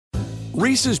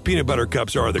Reese's peanut butter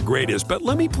cups are the greatest, but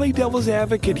let me play devil's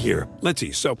advocate here. Let's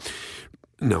see. So,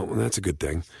 no, that's a good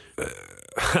thing.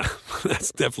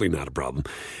 That's definitely not a problem.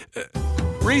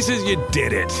 Reese's, you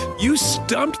did it. You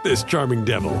stumped this charming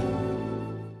devil.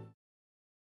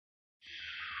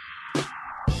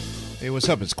 Hey, what's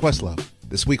up? It's Questlove.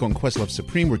 This week on Questlove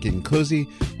Supreme, we're getting cozy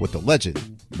with the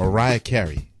legend, Mariah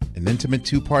Carey, an intimate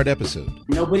two-part episode.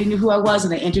 Nobody knew who I was,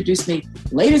 and they introduced me,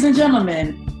 ladies and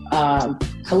gentlemen,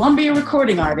 Columbia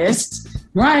recording artist,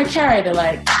 Mariah Carey. They're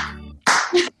like,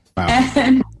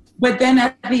 wow. But then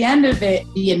at the end of it,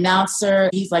 the announcer,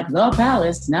 he's like, the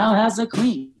palace now has a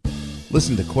queen.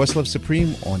 Listen to Questlove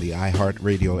Supreme on the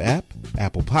iHeartRadio app,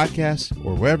 Apple Podcasts,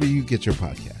 or wherever you get your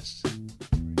podcasts.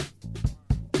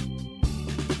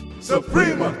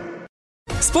 Suprema.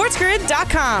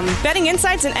 SportsGrid.com. Betting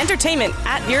insights and entertainment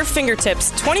at your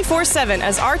fingertips 24/7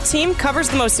 as our team covers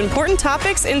the most important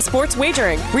topics in sports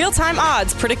wagering. Real-time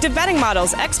odds, predictive betting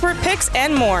models, expert picks,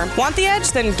 and more. Want the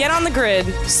edge? Then get on the grid.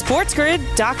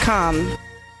 SportsGrid.com.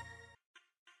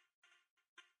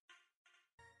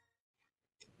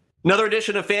 Another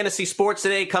edition of Fantasy Sports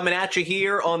Today coming at you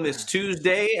here on this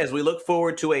Tuesday as we look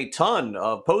forward to a ton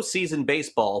of postseason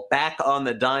baseball back on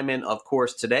the diamond, of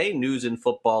course, today. News in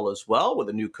football as well with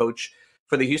a new coach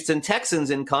for the Houston Texans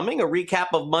incoming, a recap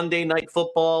of Monday Night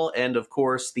Football, and, of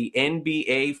course, the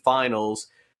NBA Finals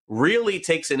really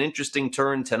takes an interesting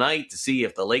turn tonight to see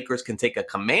if the Lakers can take a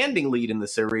commanding lead in the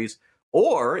series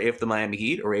or if the Miami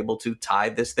Heat are able to tie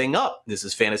this thing up. This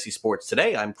is Fantasy Sports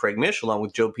Today. I'm Craig Mish along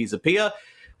with Joe Pisapia.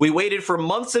 We waited for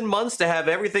months and months to have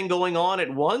everything going on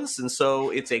at once, and so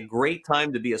it's a great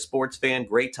time to be a sports fan,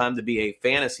 great time to be a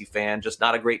fantasy fan, just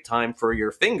not a great time for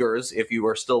your fingers if you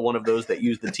are still one of those that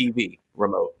use the TV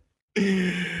remote.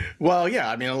 Well, yeah,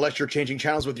 I mean, unless you're changing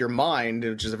channels with your mind,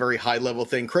 which is a very high-level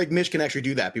thing. Craig Mish can actually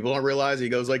do that. People don't realize he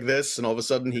goes like this, and all of a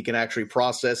sudden he can actually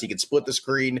process. He can split the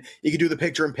screen. He can do the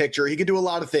picture-in-picture. He can do a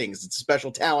lot of things. It's a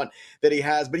special talent that he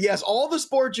has. But yes, all the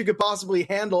sports you could possibly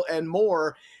handle and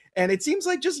more. And it seems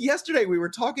like just yesterday we were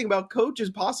talking about coaches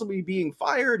possibly being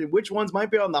fired and which ones might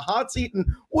be on the hot seat. And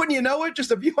wouldn't you know it, just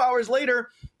a few hours later,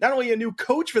 not only a new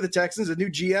coach for the Texans, a new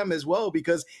GM as well,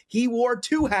 because he wore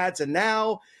two hats. And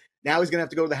now he's going to have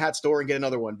to go to the hat store and get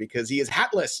another one because he is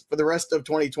hatless for the rest of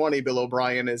 2020, Bill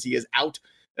O'Brien, as he is out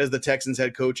as the Texans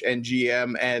head coach and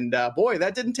GM. And boy,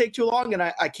 that didn't take too long. And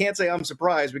I can't say I'm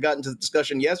surprised. We got into the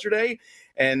discussion yesterday.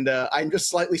 And I'm just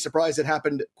slightly surprised it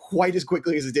happened quite as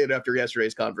quickly as it did after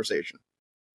yesterday's conversation.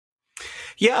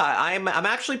 Yeah, I'm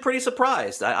actually pretty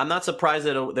surprised. I'm not surprised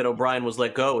that O'Brien was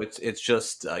let go. It's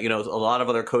just, a lot of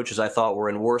other coaches I thought were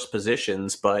in worse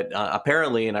positions. But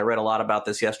apparently, and I read a lot about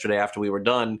this yesterday after we were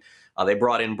done, they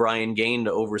brought in Brian Gain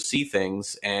to oversee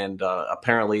things. And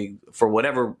apparently, for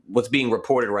what's being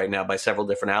reported right now by several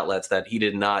different outlets, that he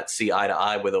did not see eye to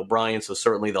eye with O'Brien. So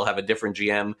certainly they'll have a different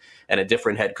GM and a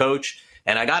different head coach.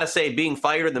 And I got to say, being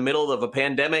fired in the middle of a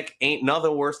pandemic ain't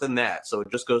nothing worse than that. So it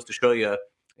just goes to show you,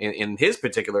 in his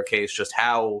particular case, just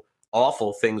how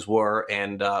awful things were.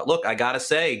 And look, I got to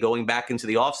say, going back into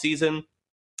the offseason,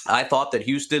 I thought that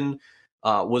Houston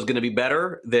was going to be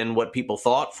better than what people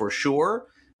thought for sure.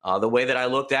 The way that I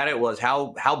looked at it was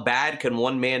how bad can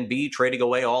one man be, trading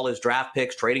away all his draft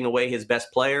picks, trading away his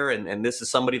best player. And this is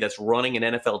somebody that's running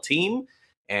an NFL team.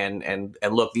 And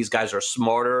look, these guys are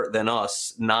smarter than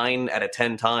us 9 out of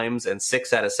 10 times and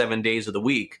 6 out of 7 days of the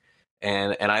week.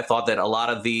 And I thought that a lot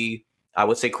of the, I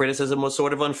would say, criticism was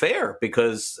sort of unfair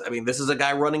because, I mean, this is a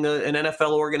guy running an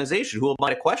NFL organization. Who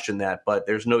might have questioned that? But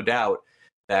there's no doubt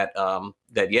that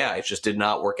it just did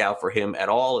not work out for him at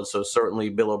all. And so certainly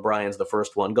Bill O'Brien's the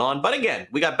first one gone. But again,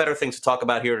 we got better things to talk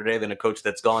about here today than a coach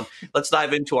that's gone. Let's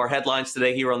dive into our headlines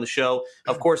today here on the show.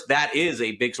 Of course, that is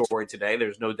a big story today.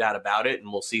 There's no doubt about it. And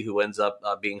we'll see who ends up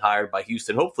being hired by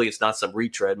Houston. Hopefully it's not some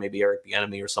retread, maybe Eric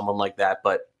Bieniemy or someone like that.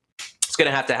 But it's going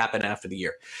to have to happen after the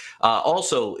year.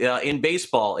 Also, in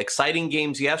baseball, exciting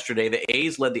games yesterday. The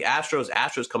A's led the Astros.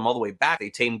 Astros come all the way back.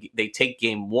 They take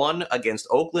game 1 against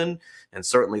Oakland, and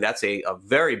certainly that's a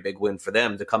very big win for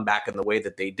them to come back in the way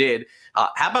that they did.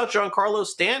 How about Giancarlo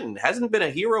Stanton? Hasn't been a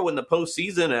hero in the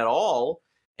postseason at all,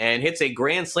 and hits a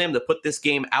grand slam to put this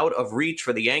game out of reach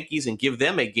for the Yankees and give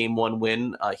them a Game 1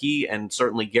 win. He and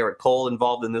certainly Garrett Cole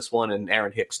involved in this one, and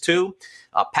Aaron Hicks too.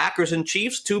 Packers and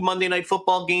Chiefs, 2 Monday Night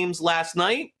Football games last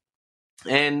night.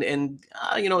 And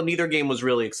neither game was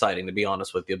really exciting, to be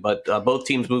honest with you. But both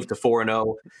teams moved to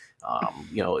 4-0.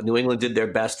 New England did their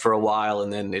best for a while,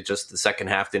 and then the second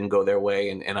half didn't go their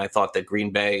way. And I thought that Green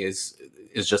Bay is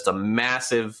just a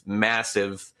massive,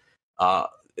 massive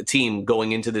team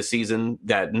going into the season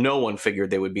that no one figured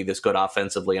they would be this good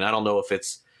offensively. And I don't know if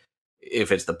it's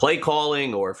If it's the play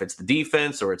calling or if it's the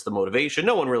defense or it's the motivation,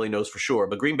 no one really knows for sure.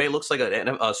 But Green Bay looks like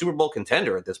a Super Bowl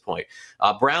contender at this point.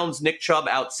 Browns' Nick Chubb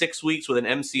out 6 weeks with an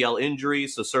MCL injury.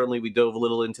 So certainly we dove a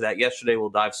little into that yesterday. We'll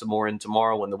dive some more in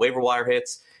tomorrow when the waiver wire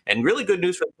hits. And really good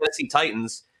news for the Tennessee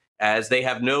Titans, as they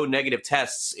have no negative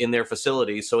tests in their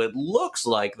facility. So it looks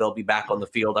like they'll be back on the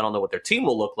field. I don't know what their team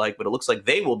will look like, but it looks like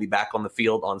they will be back on the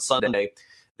field on Sunday.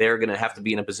 They're going to have to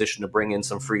be in a position to bring in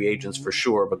some free agents for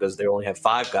sure, because they only have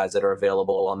 5 guys that are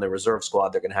available on their reserve squad.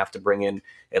 They're going to have to bring in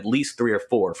at least 3 or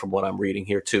 4 from what I'm reading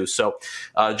here too. So,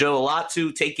 Joe, a lot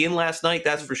to take in last night,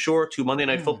 that's for sure. 2 Monday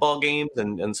Night Football games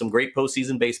and some great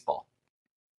postseason baseball.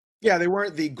 Yeah, they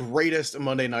weren't the greatest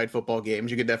Monday Night Football games.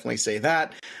 You could definitely say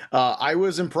that. I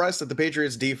was impressed at the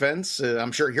Patriots defense.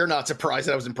 I'm sure you're not surprised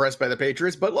that I was impressed by the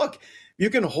Patriots. But look,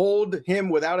 you can hold him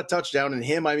without a touchdown, and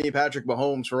him, I mean Patrick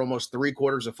Mahomes, for almost 3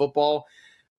 quarters of football.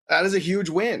 That is a huge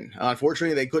win.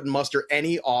 Unfortunately, they couldn't muster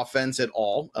any offense at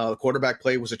all. The quarterback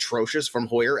play was atrocious from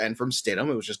Hoyer and from Stidham.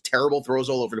 It was just terrible throws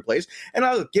all over the place. And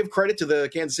I'll give credit to the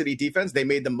Kansas City defense. They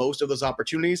made the most of those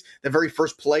opportunities. The very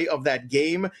first play of that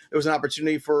game, there was an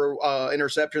opportunity for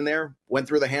interception there. Went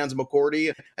through the hands of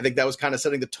McCourty. I think that was kind of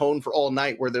setting the tone for all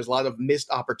night, where there's a lot of missed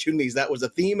opportunities. That was a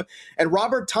theme. And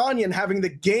Robert Tonyan having the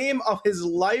game of his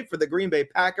life for the Green Bay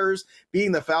Packers,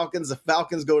 beating the Falcons. The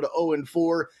Falcons go to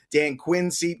 0-4. Dan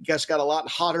Quinn's seat just got a lot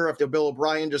hotter after Bill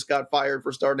O'Brien just got fired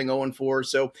for starting 0-4.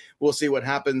 So we'll see what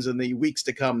happens in the weeks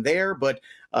to come there. But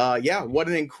yeah, what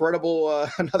an incredible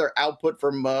another output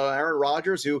from Aaron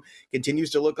Rodgers, who continues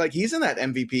to look like he's in that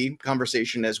MVP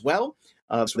conversation as well.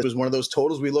 So it was one of those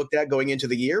totals we looked at going into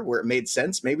the year where it made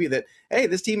sense maybe that, hey,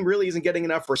 this team really isn't getting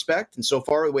enough respect. And so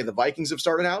far, the way the Vikings have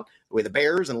started out, the way the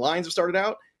Bears and Lions have started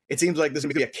out, it seems like this is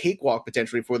going to be a cakewalk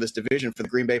potentially for this division for the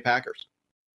Green Bay Packers.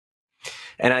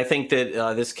 And I think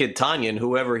that this kid Tonyan,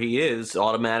 whoever he is,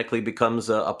 automatically becomes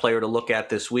a player to look at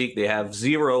this week. They have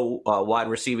 0 wide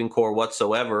receiving core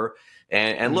whatsoever.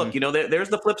 And look, there's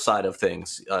the flip side of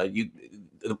things.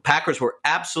 The Packers were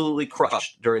absolutely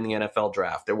crushed during the NFL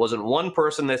draft. There wasn't one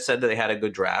person that said that they had a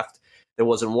good draft. There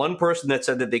wasn't one person that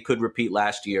said that they could repeat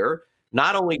last year.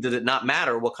 Not only did it not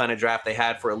matter what kind of draft they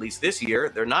had for at least this year,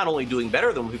 they're not only doing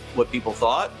better than what people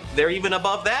thought, they're even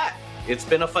above that. It's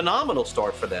been a phenomenal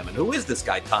start for them. And who is this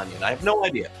guy, Tonyan? I have no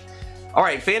idea. All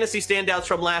right, fantasy standouts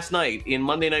from last night in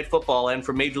Monday Night Football and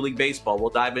from Major League Baseball.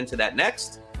 We'll dive into that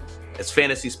next as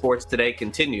Fantasy Sports Today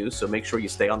continues, so make sure you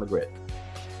stay on the grid.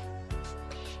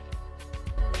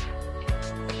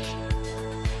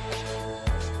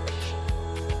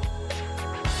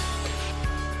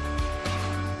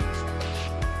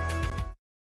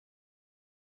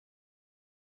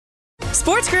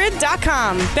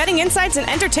 SportsGrid.com. Betting insights and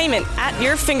entertainment at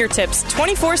your fingertips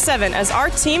 24/7 as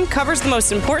our team covers the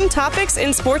most important topics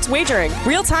in sports wagering.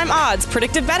 Real-time odds,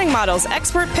 predictive betting models,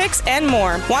 expert picks, and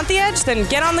more. Want the edge? Then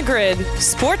get on the grid.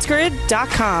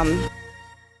 SportsGrid.com.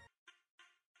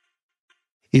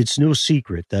 It's no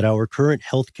secret that our current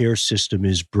healthcare system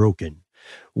is broken.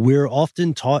 We're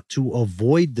often taught to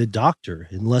avoid the doctor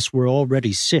unless we're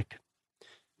already sick.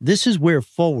 This is where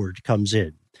Forward comes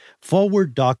in.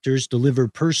 Forward doctors deliver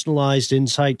personalized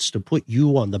insights to put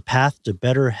you on the path to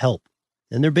better health.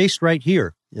 And they're based right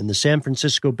here in the San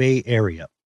Francisco Bay Area.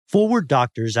 Forward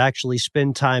doctors actually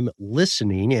spend time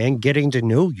listening and getting to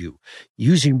know you.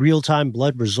 Using real-time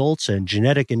blood results and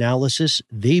genetic analysis,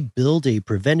 they build a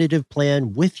preventative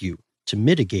plan with you to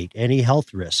mitigate any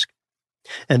health risk.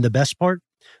 And the best part?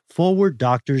 Forward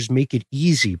doctors make it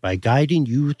easy by guiding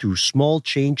you through small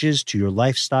changes to your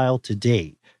lifestyle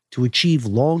today to achieve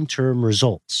long-term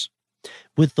results.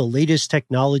 With the latest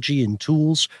technology and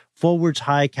tools, Forward's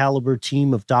high-caliber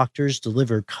team of doctors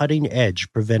deliver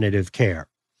cutting-edge preventative care.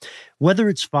 Whether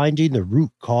it's finding the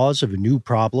root cause of a new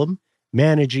problem,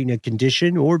 managing a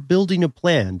condition, or building a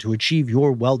plan to achieve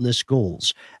your wellness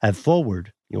goals, at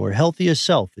Forward, your healthiest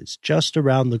self is just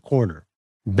around the corner.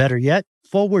 Better yet,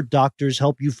 Forward doctors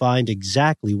help you find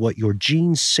exactly what your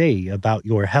genes say about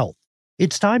your health.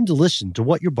 It's time to listen to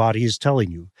what your body is telling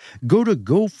you. Go to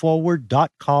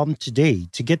GoForward.com today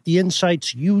to get the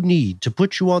insights you need to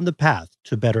put you on the path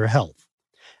to better health.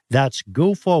 That's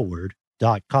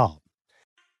GoForward.com.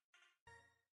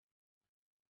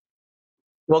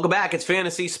 Welcome back. It's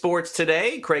Fantasy Sports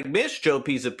Today. Craig Mish, Joe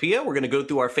Pisapia. We're going to go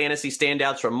through our fantasy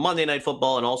standouts from Monday Night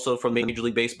Football and also from the Major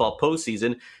League Baseball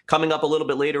postseason. Coming up a little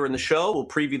bit later in the show, we'll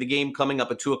preview the game coming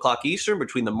up at 2 o'clock Eastern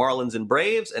between the Marlins and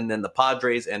Braves, and then the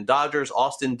Padres and Dodgers.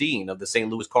 Austin Dean of the St.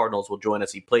 Louis Cardinals will join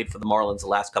us. He played for the Marlins the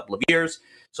last couple of years,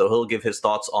 so he'll give his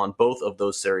thoughts on both of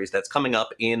those series. That's coming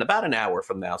up in about an hour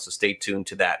from now, so stay tuned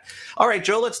to that. All right,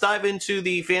 Joe, let's dive into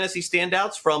the fantasy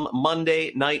standouts from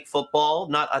Monday Night Football.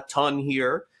 Not a ton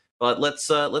here, but let's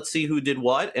see who did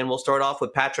what, and we'll start off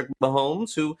with Patrick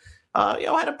Mahomes, who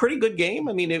had a pretty good game.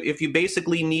 I mean, if you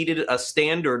basically needed a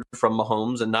standard from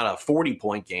Mahomes and not a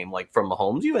 40-point game like from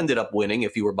Mahomes, you ended up winning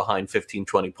if you were behind 15,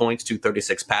 20 points,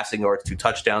 236 passing yards, 2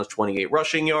 touchdowns, 28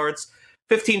 rushing yards.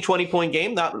 15, 20-point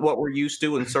game, not what we're used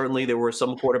to, and certainly there were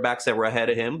some quarterbacks that were ahead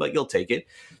of him, but you'll take it.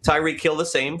 Tyreek Hill the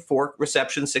same, 4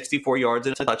 receptions, 64 yards,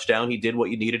 and a touchdown. He did what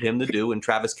you needed him to do, and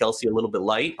Travis Kelce a little bit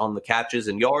light on the catches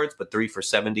and yards, but 3 for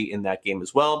 70 in that game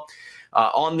as well.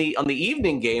 On the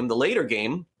evening game, the later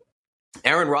game,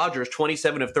 Aaron Rodgers,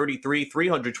 27 of 33,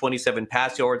 327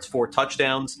 pass yards, 4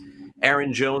 touchdowns.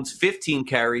 Aaron Jones, 15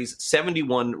 carries,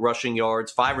 71 rushing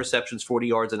yards, 5 receptions, 40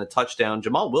 yards, and a touchdown.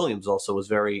 Jamal Williams also was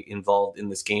very involved in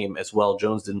this game as well.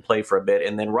 Jones didn't play for a bit.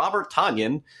 And then Robert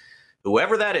Tonyan,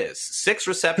 whoever that is, 6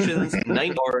 receptions,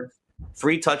 9 yards,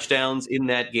 3 touchdowns in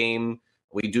that game.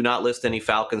 We do not list any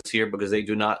Falcons here because they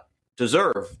do not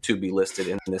deserve to be listed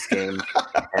in this game.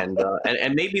 And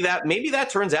maybe that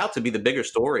turns out to be the bigger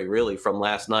story, really, from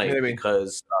last night,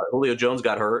 because Julio Jones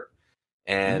got hurt,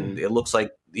 and it looks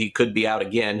like he could be out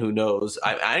again. Who knows?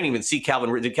 I didn't even see Calvin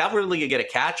Ridley. Did Calvin Ridley get a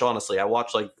catch? Honestly, I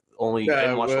watched I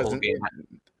didn't watch the whole game.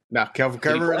 No,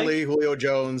 Calvin Ridley, Julio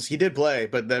Jones, he did play,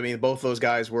 but I mean, both those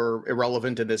guys were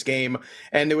irrelevant in this game.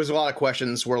 And there was a lot of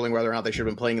questions swirling whether or not they should have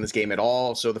been playing in this game at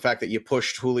all. So the fact that you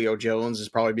pushed Julio Jones is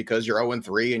probably because you're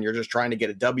 0-3 and you're just trying to get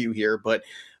a W here. But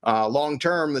long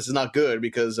term, this is not good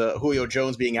because Julio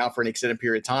Jones being out for an extended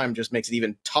period of time just makes it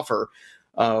even tougher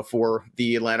for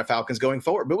the Atlanta Falcons going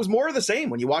forward. But it was more of the same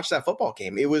when you watch that football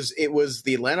game. It was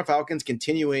the Atlanta Falcons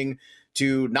continuing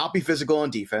to not be physical on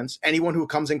defense. Anyone who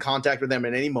comes in contact with them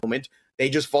at any moment, they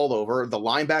just fall over. The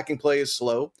linebacking play is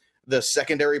slow. The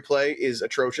secondary play is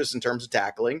atrocious in terms of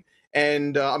tackling.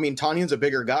 And, Tonyan's a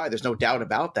bigger guy. There's no doubt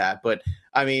about that. But,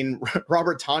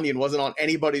 Robert Tonyan wasn't on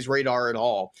anybody's radar at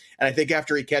all. And I think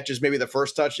after he catches maybe the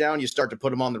first touchdown, you start to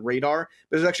put him on the radar.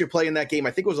 But there's actually a play in that game,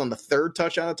 I think it was on the 3rd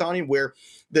touchdown of Tonyan, where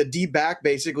the D-back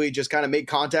basically just kind of made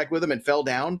contact with him and fell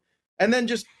down and then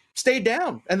just stayed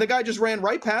down. And the guy just ran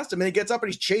right past him, and he gets up and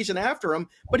he's chasing after him.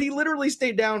 But he literally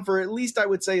stayed down for at least, I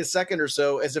would say, a second or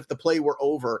so as if the play were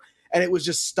over. And it was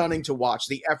just stunning to watch.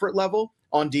 The effort level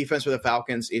on defense for the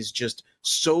Falcons is just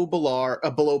so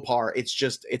below par.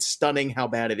 It's stunning how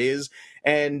bad it is.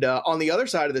 And on the other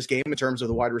side of this game, in terms of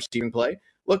the wide receiving play,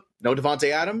 look, no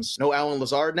Devontae Adams, no Allen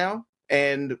Lazard now,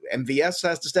 and MVS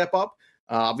has to step up.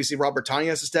 Obviously, Robert Tonyan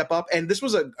has to step up. And this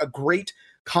was a great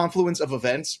confluence of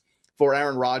events for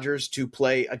Aaron Rodgers to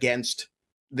play against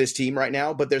this team right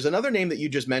now. But there's another name that you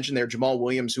just mentioned there, Jamal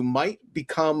Williams, who might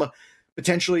become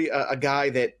potentially a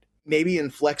guy that maybe in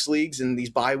flex leagues in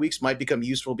these bye weeks might become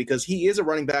useful because he is a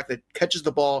running back that catches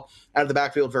the ball out of the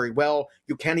backfield very well.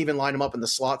 You can even line him up in the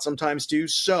slot sometimes too.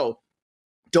 So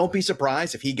don't be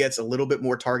surprised if he gets a little bit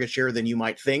more target share than you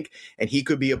might think. And he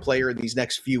could be a player in these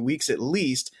next few weeks, at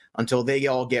least until they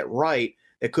all get right.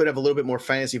 It could have a little bit more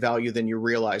fantasy value than you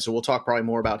realize. So we'll talk probably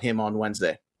more about him on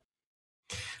Wednesday.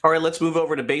 All right, let's move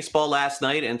over to baseball last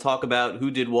night and talk about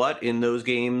who did what in those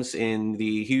games, in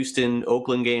the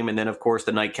Houston-Oakland game, and then, of course,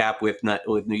 the nightcap with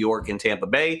New York and Tampa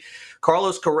Bay.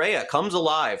 Carlos Correa comes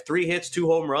alive. 3 hits, 2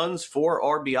 home runs, 4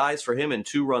 RBIs for him, and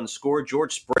 2 runs scored.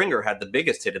 George Springer had the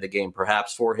biggest hit of the game,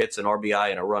 perhaps 4 hits, an RBI,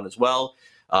 and a run as well.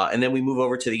 And then we move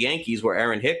over to the Yankees, where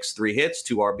Aaron Hicks, 3 hits,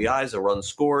 2 RBIs, a run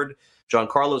scored.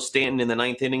 Giancarlo Stanton in the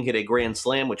 9th inning hit a grand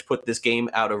slam, which put this game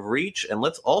out of reach. And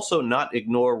let's also not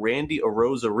ignore Randy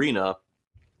Arozarena,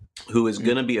 who is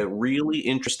going to be a really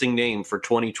interesting name for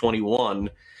 2021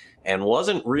 and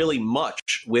wasn't really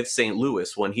much with St.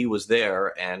 Louis when he was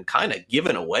there and kind of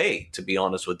given away, to be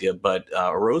honest with you. But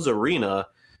Arozarena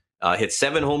hit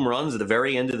 7 home runs at the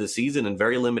very end of the season in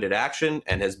very limited action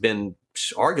and has been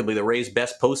arguably the Rays'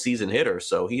 best postseason hitter.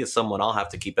 So he is someone I'll have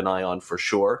to keep an eye on for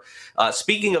sure.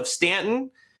 Speaking of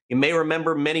Stanton, you may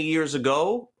remember many years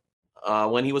ago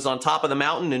when he was on top of the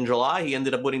mountain in July, he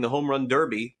ended up winning the home run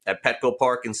derby at Petco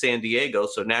Park in San Diego.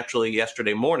 So naturally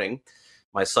yesterday morning,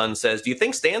 my son says, do you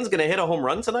think Stan's going to hit a home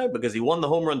run tonight because he won the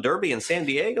home run derby in San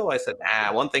Diego? I said,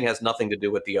 one thing has nothing to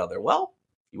do with the other. Well,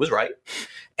 he was right.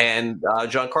 And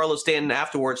Giancarlo Stanton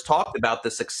afterwards talked about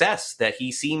the success that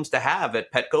he seems to have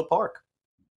at Petco Park.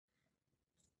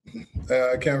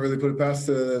 I can't really put it past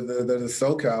the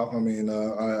SoCal. I mean,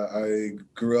 I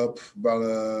grew up about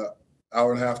an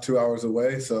hour and a half, 2 hours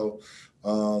away. So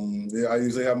I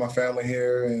usually have my family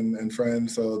here and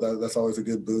friends. So that's always a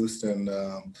good boost. And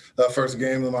that first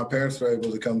game that my parents were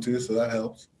able to come to, so that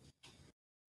helps.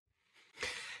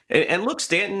 And look,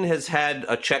 Stanton has had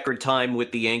a checkered time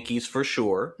with the Yankees for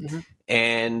sure. Mm-hmm.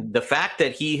 And the fact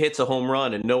that he hits a home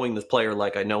run, and knowing this player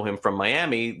like I know him from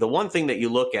Miami, the one thing that you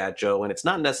look at, Joe, and it's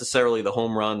not necessarily the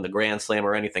home run, the grand slam,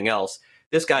 or anything else,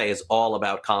 this guy is all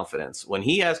about confidence. When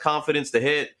he has confidence to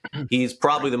hit, he's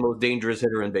probably the most dangerous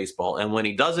hitter in baseball. And when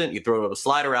he doesn't, you throw a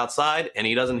slider outside and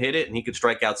he doesn't hit it, and he could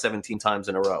strike out 17 times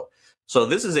in a row. So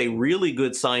this is a really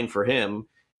good sign for him.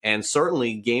 And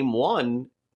certainly game one,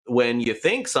 when you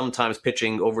think sometimes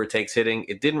pitching overtakes hitting,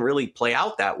 it didn't really play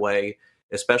out that way,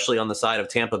 especially on the side of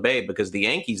Tampa Bay, because the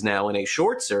Yankees now in a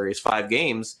short series, 5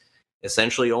 games,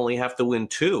 essentially only have to win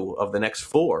 2 of the next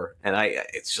 4. And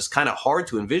it's just kind of hard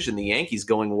to envision the Yankees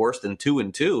going worse than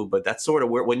 2-2, but that's sort of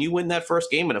where, when you win that first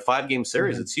game in a 5-game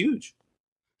series, It's huge.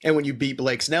 And when you beat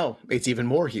Blake Snell, it's even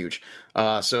more huge.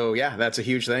 So, yeah, that's a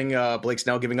huge thing. Blake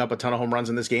Snell giving up a ton of home runs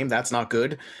in this game. That's not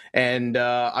good. And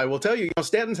I will tell you,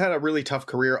 Stanton's had a really tough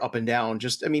career up and down.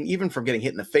 Just, I mean, even from getting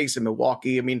hit in the face in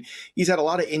Milwaukee. I mean, he's had a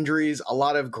lot of injuries, a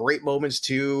lot of great moments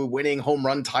too, winning home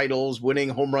run titles, winning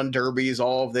home run derbies,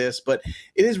 all of this. But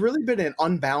it has really been an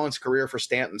unbalanced career for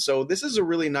Stanton. So this is a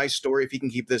really nice story if he can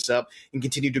keep this up and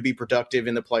continue to be productive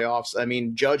in the playoffs. I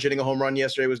mean, Judge hitting a home run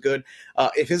yesterday was good.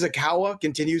 If Izawa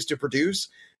continues to produce,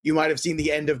 you might have seen the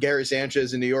end of Gary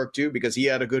Sanchez in New York too, because he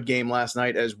had a good game last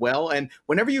night as well. And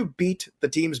whenever you beat the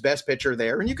team's best pitcher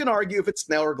there, and you can argue if it's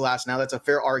Snell or Glasnow, that's a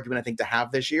fair argument, I think, to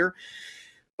have this year.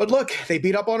 But look, they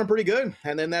beat up on him pretty good.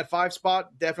 And then that 5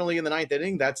 spot, definitely in the 9th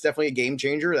inning, that's definitely a game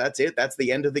changer. That's it. That's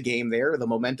the end of the game there. The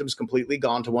momentum's completely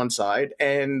gone to one side.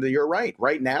 And you're right.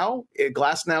 Right now,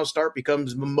 Glasnow's start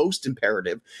becomes most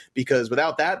imperative, because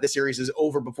without that, the series is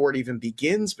over before it even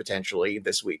begins potentially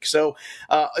this week. So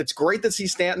it's great to see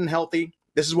Stanton healthy.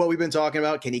 This is what we've been talking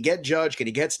about. Can he get Judge? Can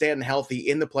he get Stanton healthy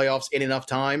in the playoffs in enough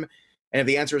time? And if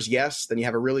the answer is yes, then you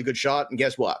have a really good shot. And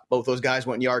guess what? Both those guys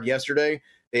went yard yesterday.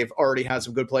 They've already had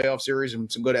some good playoff series and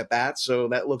some good at-bats, so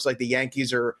that looks like the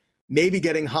Yankees are maybe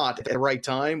getting hot at the right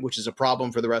time, which is a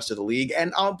problem for the rest of the league.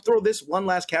 And I'll throw this one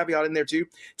last caveat in there, too.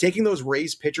 Taking those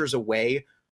Rays pitchers away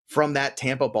from that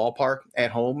Tampa ballpark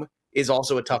at home is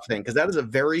also a tough thing, because that is a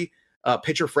very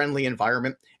pitcher-friendly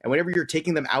environment. And whenever you're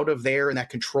taking them out of there in that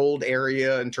controlled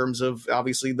area, in terms of,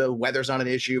 obviously, the weather's not an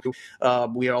issue.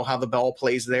 We know how the ball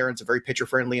plays there. It's a very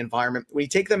pitcher-friendly environment. When you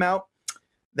take them out,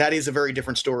 that is a very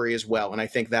different story as well. And I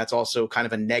think that's also kind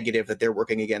of a negative that they're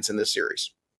working against in this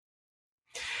series.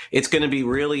 It's going to be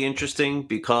really interesting,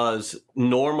 because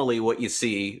normally what you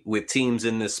see with teams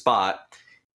in this spot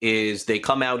is they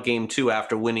come out game 2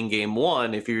 after winning game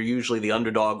 1, if you're usually the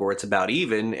underdog or it's about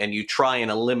even, and you try and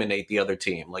eliminate the other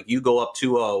team. Like, you go up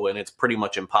 2-0 and it's pretty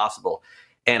much impossible.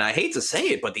 And I hate to say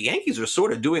it, but the Yankees are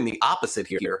sort of doing the opposite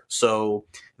here. So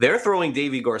they're throwing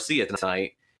Davy Garcia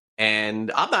tonight.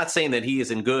 And I'm not saying that he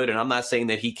isn't good, and I'm not saying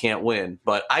that he can't win,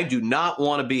 but I do not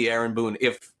want to be Aaron Boone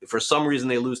if for some reason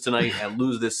they lose tonight and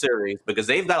lose this series, because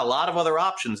they've got a lot of other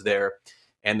options there,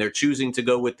 and they're choosing to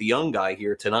go with the young guy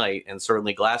here tonight. And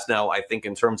certainly Glasnow, I think,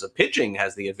 in terms of pitching,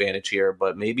 has the advantage here,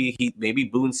 but maybe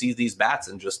Boone sees these bats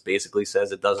and just basically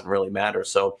says it doesn't really matter.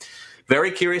 So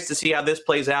very curious to see how this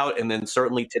plays out. And then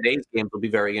certainly today's games will be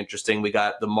very interesting. We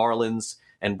got the Marlins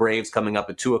and Braves coming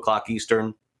up at 2:00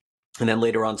 Eastern. And then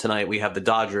later on tonight, we have the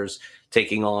Dodgers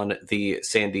taking on the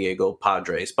San Diego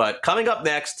Padres. But coming up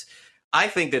next, I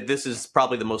think that this is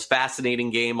probably the most fascinating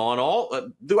game on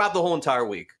throughout the whole entire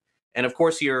week. And of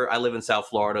course, here I live in South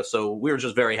Florida, so we're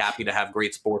just very happy to have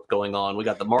great sports going on. We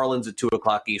got the Marlins at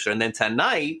 2:00 Eastern. And then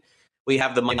tonight, we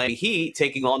have the Miami Heat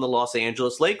taking on the Los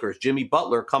Angeles Lakers. Jimmy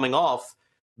Butler coming off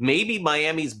maybe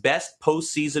Miami's best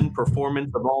postseason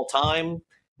performance of all time.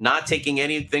 Not taking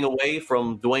anything away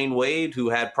from Dwayne Wade,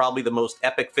 who had probably the most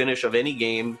epic finish of any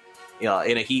game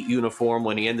in a Heat uniform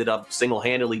when he ended up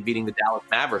single-handedly beating the Dallas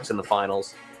Mavericks in the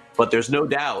finals. But there's no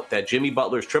doubt that Jimmy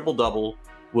Butler's triple-double,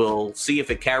 we'll see if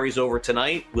it carries over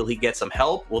tonight. Will he get some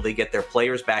help? Will they get their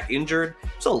players back injured?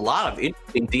 There's a lot of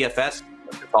interesting DFS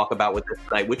to talk about with this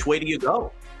tonight. Which way do you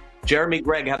go? Jeremy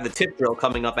Gregg have the tip drill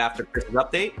coming up after Chris's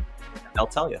update. I'll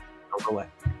tell you. Don't go away.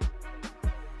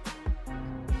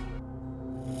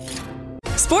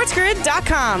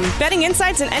 SportsGrid.com. Betting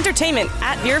insights and entertainment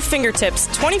at your fingertips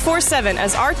 24/7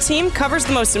 as our team covers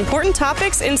the most important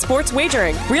topics in sports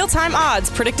wagering. Real-time odds,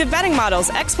 predictive betting models,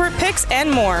 expert picks,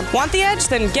 and more. Want the edge?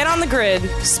 Then get on the grid.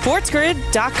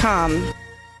 SportsGrid.com.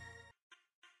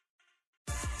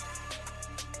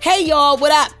 Hey y'all,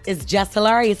 what up? It's Jess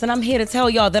Hilarious, and I'm here to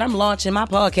tell y'all that I'm launching my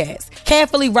podcast,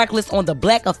 Carefully Reckless, on the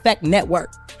Black Effect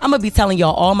Network. I'm gonna be telling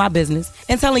y'all all my business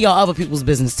and telling y'all other people's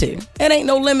business too. It ain't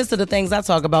no limits to the things I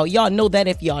talk about. Y'all know that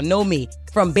if y'all know me.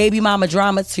 From baby mama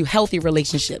drama to healthy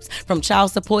relationships, from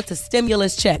child support to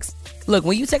stimulus checks. Look,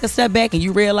 when you take a step back and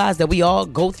you realize that we all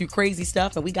go through crazy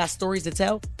stuff and we got stories to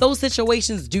tell, those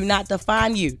situations do not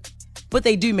define you. But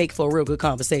they do make for a real good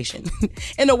conversation.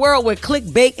 In a world where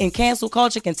clickbait and cancel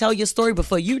culture can tell your story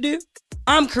before you do,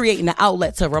 I'm creating an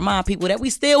outlet to remind people that we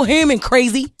still human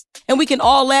crazy and we can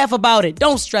all laugh about it.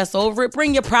 Don't stress over it.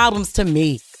 Bring your problems to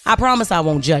me. I promise I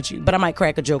won't judge you, but I might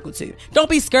crack a joke or two. Don't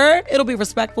be scared. It'll be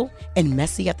respectful and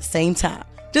messy at the same time.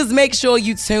 Just make sure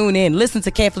you tune in. Listen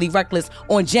to Carefully Reckless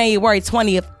on January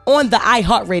 20th on the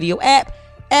iHeartRadio app,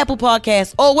 Apple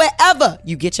Podcasts, or wherever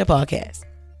you get your podcasts.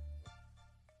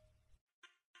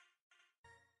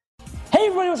 Hey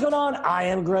everybody, what's going on? I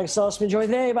am Greg Sussman, joined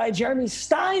today by Jeremy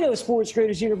Stein of Sports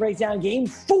Creators here to break down Game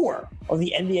 4 of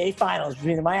the NBA Finals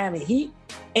between the Miami Heat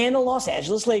and the Los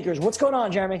Angeles Lakers. What's going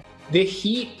on, Jeremy? The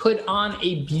Heat put on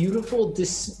a beautiful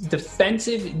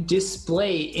defensive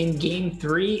display in Game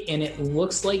 3, and it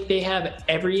looks like they have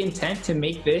every intent to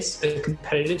make this a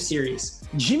competitive series.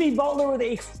 Jimmy Butler with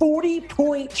a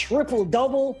 40-point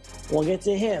triple-double. We'll get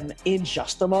to him in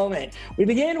just a moment. We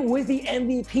begin with the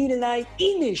MVP tonight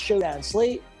in this showdown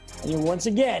slate. And you're once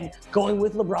again going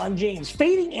with LeBron James,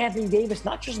 fading Anthony Davis,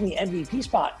 not just in the MVP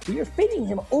spot, but you're fading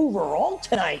him overall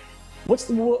tonight. What's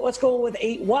going with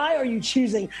 8? Why are you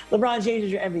choosing LeBron James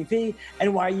as your MVP,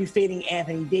 and why are you fading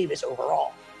Anthony Davis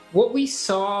overall? What we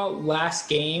saw last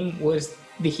game was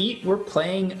the Heat were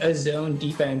playing a zone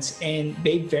defense, and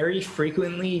they very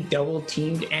frequently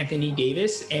double-teamed Anthony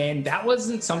Davis, and that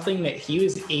wasn't something that he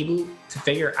was able to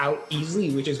figure out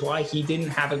easily, which is why he didn't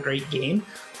have a great game.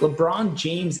 LeBron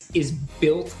James is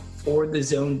built for the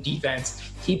zone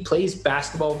defense. He plays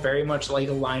basketball very much like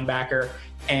a linebacker,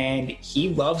 and he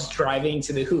loves driving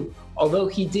to the hoop. Although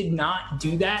he did not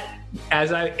do that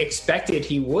as I expected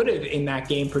he would have in that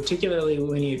game, particularly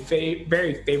when he had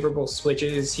very favorable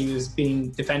switches. He was being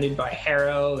defended by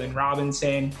Harrell and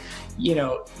Robinson. You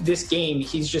know, this game,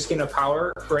 he's just going to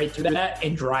power right through that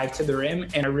and drive to the rim,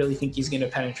 and I really think he's going to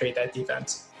penetrate that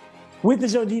defense. With the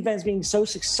zone defense being so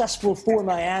successful for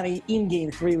Miami in Game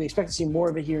 3, we expect to see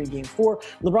more of it here in Game 4.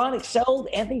 LeBron excelled,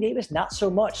 Anthony Davis not so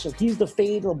much, so he's the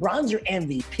fade. LeBron's your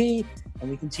MVP,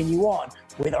 and we continue on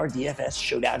with our DFS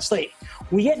showdown slate.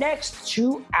 We get next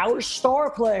to our star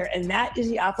player, and that is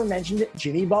the aforementioned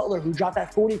Jimmy Butler, who dropped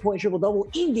that 40-point triple-double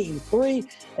in Game 3.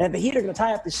 And if the Heat are going to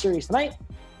tie up this series tonight,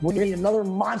 we're going to need another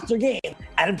monster game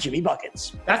out of Jimmy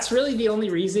Buckets. That's really the only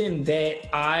reason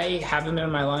that I have him in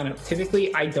my lineup.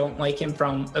 Typically, I don't like him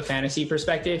from a fantasy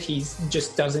perspective. He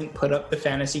just doesn't put up the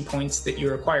fantasy points that you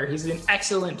require. He's an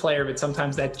excellent player, but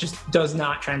sometimes that just does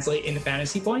not translate into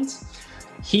fantasy points.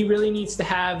 He really needs to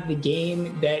have the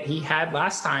game that he had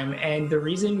last time. And the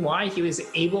reason why he was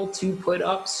able to put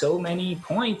up so many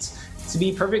points, to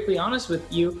be perfectly honest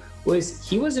with you, was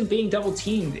he wasn't being double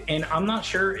teamed. And I'm not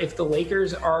sure if the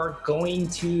Lakers are going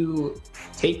to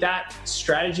take that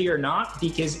strategy or not,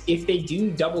 because if they do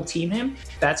double team him,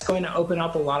 that's going to open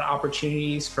up a lot of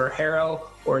opportunities for Harrell,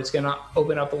 or it's going to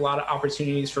open up a lot of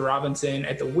opportunities for Robinson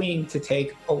at the wing to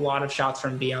take a lot of shots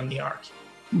from beyond the arc.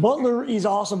 Butler is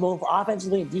awesome both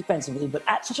offensively and defensively, but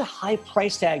at such a high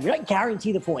price tag, you're not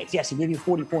guaranteed the points. Yes, he gave you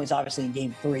 40 points, obviously, in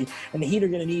Game 3, and the Heat are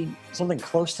going to need something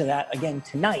close to that again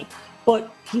tonight.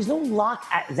 But he's no lock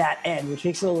at that end, which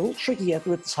makes it a little tricky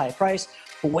with this high price.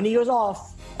 But when he goes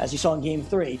off, as you saw in Game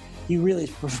 3, he really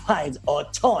provides a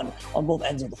ton on both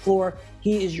ends of the floor.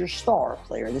 He is your star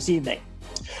player this evening.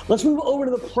 Let's move over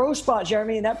to the pro spot,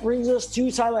 Jeremy, and that brings us to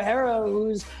Tyler Herro,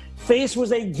 whose face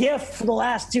was a gift for the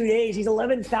last 2 days. He's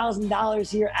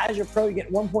 $11,000 here as your pro. You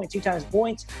get 1.2 times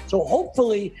points. So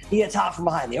hopefully he gets hot from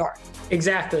behind the arc.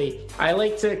 Exactly. I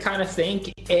like to kind of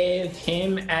think of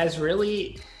him as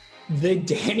really the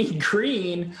Danny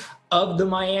Green of the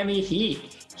Miami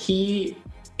Heat. He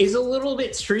is a little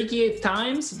bit streaky at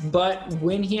times, but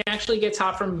when he actually gets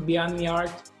hot from beyond the arc,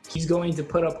 he's going to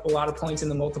put up a lot of points in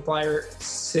the multiplier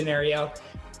scenario.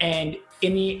 And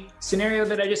in the scenario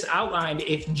that I just outlined,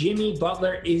 if Jimmy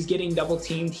Butler is getting double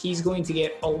teamed, he's going to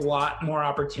get a lot more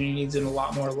opportunities and a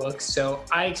lot more looks. So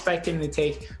I expect him to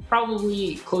take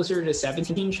probably closer to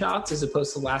 17 shots as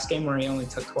opposed to last game where he only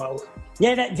took 12.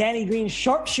 Yeah, that Danny Green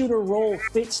sharpshooter role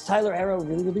fits Tyler Herro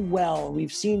really, really well.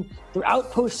 We've seen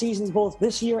throughout postseasons, both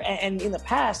this year and in the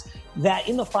past, that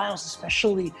in the finals,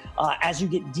 especially as you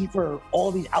get deeper,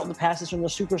 all these outlet passes from the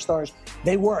superstars,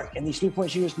 they work, and these three-point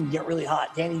shooters can get really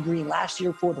hot. Danny Green last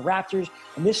year for the Raptors,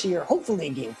 and this year, hopefully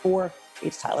in Game 4,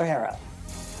 it's Tyler Herro.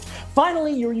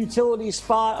 Finally, your utility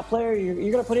spot, a player you're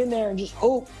going to put in there and just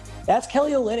hope. That's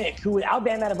Kelly Olynyk, who without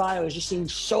Bam Adebayo is just seeing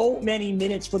so many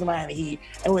minutes for the Miami Heat.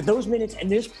 And with those minutes and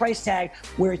this price tag,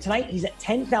 where tonight he's at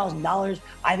 $10,000,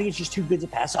 I think it's just too good to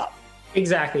pass up.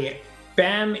 Exactly.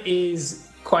 Bam is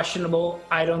questionable.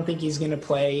 I don't think he's going to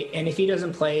play. And if he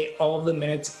doesn't play, all of the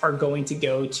minutes are going to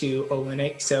go to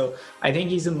Olynyk. So I think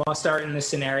he's a must start in this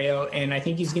scenario. And I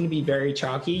think he's going to be very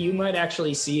chalky. You might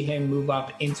actually see him move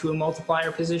up into a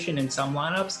multiplier position in some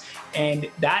lineups. And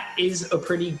that is a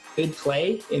pretty good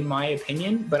play, in my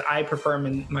opinion. But I prefer him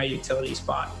in my utility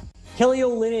spot. Kelly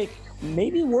Olynyk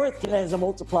may be worth it as a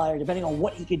multiplier, depending on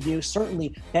what he could do.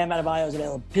 Certainly, Bam Adebayo's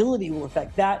availability will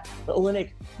affect that. But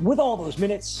Olynyk, with all those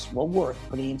minutes, well, worth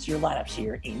putting into your lineups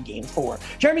here in Game 4.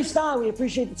 Jeremy Stein, we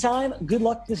appreciate the time. Good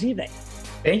luck this evening.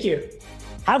 Thank you.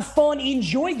 Have fun.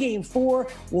 Enjoy Game 4.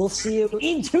 We'll see you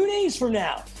in 2 days from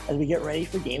now as we get ready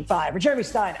for Game 5. For Jeremy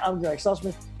Stein, I'm Greg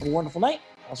Sussman. Have a wonderful night.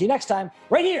 I'll see you next time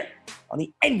right here on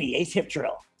the NBA Tip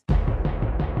Drill.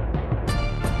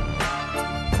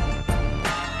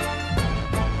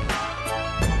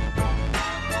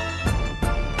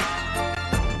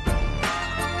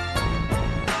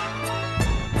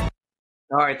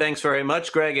 All right, thanks very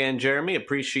much, Greg and Jeremy.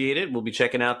 Appreciate it. We'll be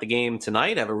checking out the game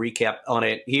tonight. Have a recap on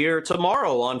it here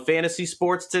tomorrow on Fantasy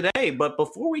Sports Today. But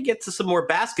before we get to some more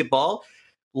basketball,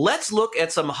 let's look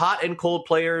at some hot and cold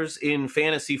players in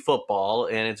fantasy football.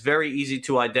 And it's very easy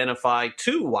to identify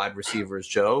 2 wide receivers,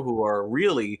 Joe, who are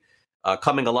really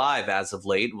coming alive as of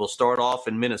late. We'll start off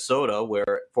in Minnesota,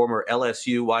 where former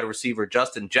LSU wide receiver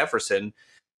Justin Jefferson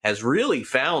has really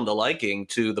found a liking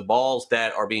to the balls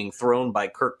that are being thrown by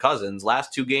Kirk Cousins.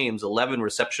 Last 2 games, 11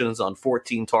 receptions on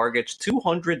 14 targets,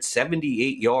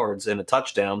 278 yards and a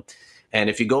touchdown.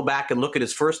 And if you go back and look at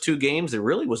his first 2 games, there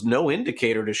really was no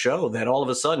indicator to show that all of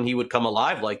a sudden he would come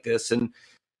alive like this. And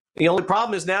the only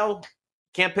problem is now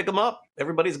can't pick him up.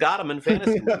 Everybody's got him in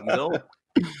fantasy,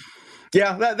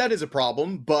 Yeah, that is a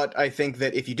problem, but I think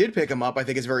that if you did pick him up, I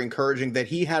think it's very encouraging that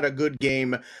he had a good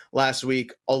game last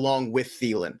week along with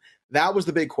Thielen. That was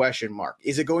the big question mark.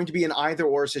 Is it going to be an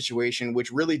either-or situation,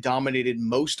 which really dominated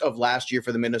most of last year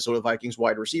for the Minnesota Vikings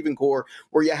wide receiving core,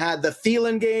 where you had the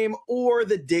Thielen game or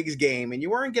the Diggs game, and you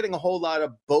weren't getting a whole lot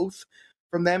of both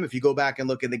from them if you go back and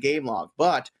look in the game log.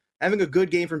 But having a good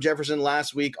game from Jefferson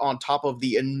last week on top of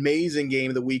the amazing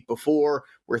game the week before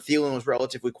where Thielen was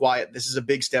relatively quiet, this is a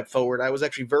big step forward. I was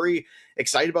actually very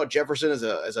excited about Jefferson as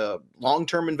a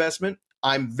long-term investment.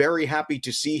 I'm very happy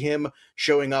to see him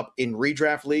showing up in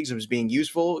redraft leagues and being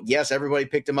useful. Yes, everybody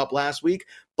picked him up last week,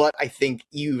 but I think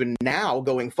even now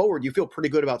going forward, you feel pretty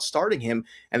good about starting him.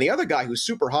 And the other guy who's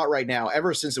super hot right now,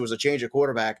 ever since there was a change of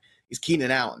quarterback, is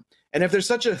Keenan Allen. And if there's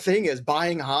such a thing as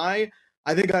buying high,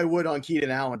 I think I would on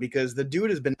Keenan Allen because the dude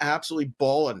has been absolutely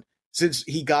balling since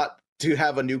he got to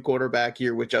have a new quarterback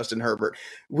here with Justin Herbert.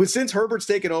 Since Herbert's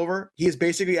taken over, he is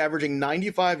basically averaging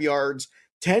 95 yards,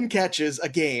 10 catches a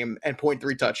game, and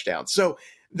 0.3 touchdowns. So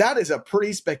that is a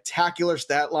pretty spectacular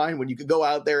stat line when you could go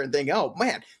out there and think, oh,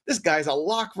 man, this guy's a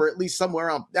lock for at least somewhere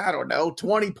around,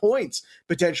 20 points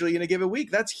potentially in a given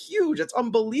week. That's huge. That's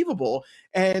unbelievable.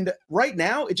 And right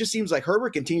now, it just seems like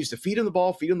Herbert continues to feed him the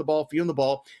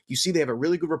ball. You see they have a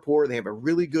really good rapport. They have a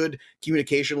really good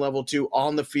communication level, too,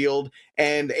 on the field.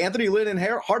 And Anthony Lynn and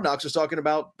Hard Knocks was talking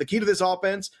about the key to this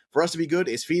offense for us to be good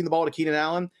is feeding the ball to Keenan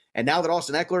Allen. And now that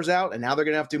Austin Eckler's out, and now they're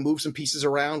going to have to move some pieces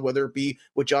around, whether it be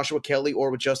with Joshua Kelly or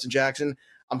with Justin Jackson,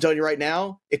 I'm telling you right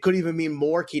now, it could even mean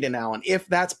more Keenan Allen. If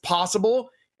that's possible,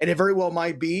 and it very well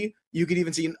might be, you could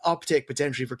even see an uptick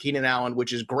potentially for Keenan Allen,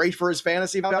 which is great for his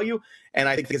fantasy value. And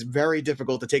I think it's very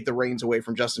difficult to take the reins away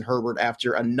from Justin Herbert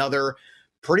after another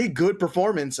pretty good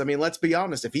performance. I mean, let's be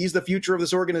honest. If he's the future of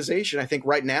this organization, I think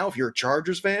right now, if you're a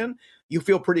Chargers fan, you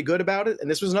feel pretty good about it. And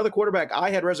this was another quarterback I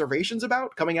had reservations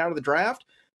about coming out of the draft.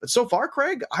 But so far,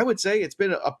 Craig, I would say it's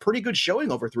been a pretty good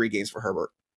showing over 3 games for Herbert.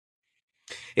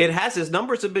 It has. His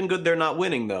numbers have been good. They're not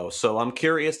winning, though. So I'm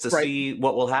curious to see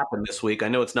what will happen this week. I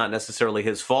know it's not necessarily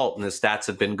his fault and his stats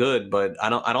have been good, but I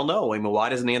don't know. I mean, why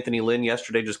doesn't Anthony Lynn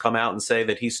yesterday just come out and say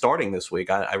that he's starting this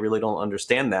week? I really don't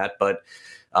understand that. But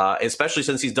especially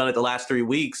since he's done it the last 3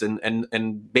 weeks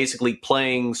and basically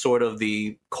playing sort of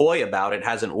the coy about it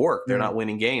hasn't worked. They're not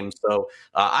winning games. So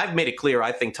I've made it clear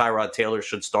I think Tyrod Taylor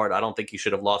should start. I don't think he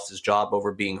should have lost his job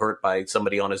over being hurt by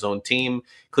somebody on his own team.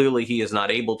 Clearly he is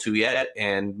not able to yet.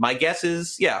 And my guess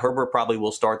is, Herbert probably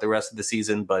will start the rest of the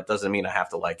season, but doesn't mean I have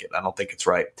to like it. I don't think it's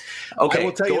right. Okay, I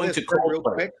will tell you this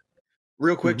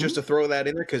real quick, just to throw that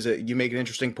in there because you make an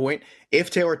interesting point. If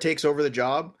Taylor takes over the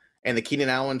job, and the Keenan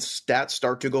Allen stats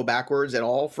start to go backwards at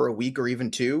all for a week or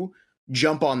even 2,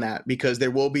 jump on that, because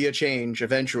there will be a change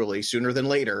eventually, sooner than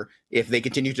later. If they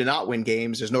continue to not win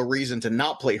games, there's no reason to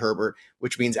not play Herbert,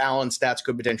 which means Allen's stats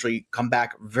could potentially come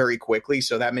back very quickly.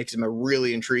 So that makes him a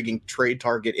really intriguing trade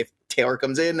target if Taylor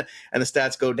comes in and the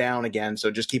stats go down again.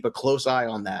 So just keep a close eye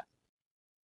on that.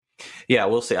 Yeah,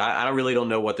 we'll see. I really don't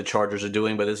know what the Chargers are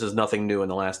doing, but this is nothing new in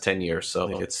the last 10 years.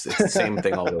 So it's the same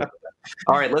thing all over.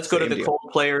 All right, let's go to the Colts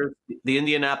players. The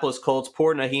Indianapolis Colts,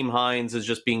 poor Nyheim Hines is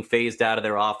just being phased out of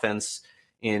their offense.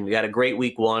 And he had a great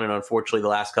week one, and unfortunately the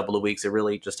last couple of weeks it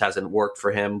really just hasn't worked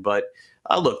for him. But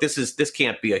look, this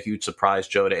can't be a huge surprise,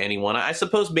 Joe, to anyone. I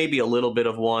suppose maybe a little bit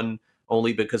of one,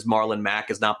 only because Marlon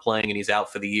Mack is not playing and he's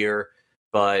out for the year.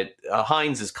 But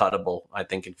Hines is cuttable, I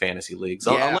think, in fantasy leagues.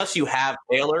 Yeah. Unless you have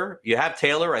Taylor.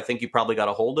 I think you probably got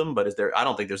to hold him. But I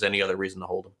don't think there's any other reason to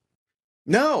hold him.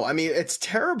 No, I mean, it's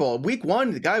terrible. Week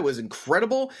one, the guy was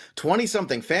incredible.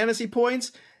 20-something fantasy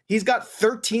points. He's got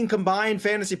 13 combined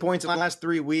fantasy points in the last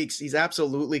 3 weeks. He's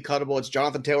absolutely cuttable. It's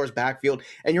Jonathan Taylor's backfield.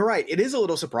 And you're right, it is a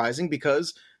little surprising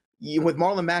because with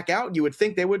Marlon Mack out, you would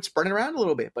think they would spread it around a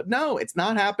little bit. But no, it's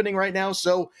not happening right now.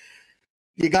 So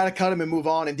you got to cut him and move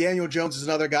on. And Daniel Jones is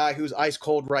another guy who's ice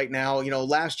cold right now. You know,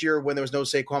 last year when there was no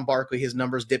Saquon Barkley, his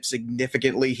numbers dipped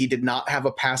significantly. He did not have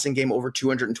a passing game over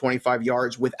 225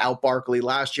 yards without Barkley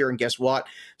last year. And guess what?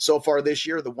 So far this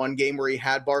year, the one game where he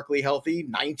had Barkley healthy,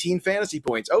 19 fantasy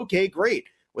points. Okay, great.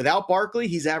 Without Barkley,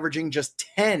 he's averaging just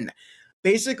 10.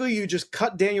 Basically, you just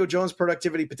cut Daniel Jones'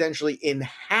 productivity potentially in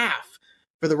half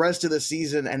for the rest of the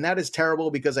season. And that is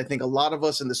terrible because I think a lot of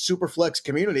us in the Superflex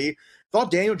community thought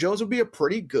Daniel Jones would be a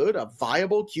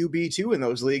viable QB2 in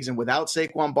those leagues. And without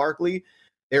Saquon Barkley,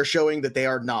 they're showing that they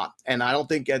are not. And I don't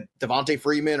think Devontae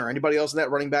Freeman or anybody else in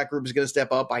that running back group is going to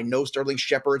step up. I know Sterling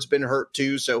Shepard's been hurt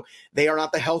too, so they are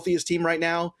not the healthiest team right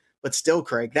now. But still,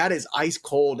 Craig, that is ice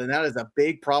cold, and that is a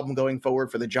big problem going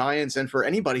forward for the Giants and for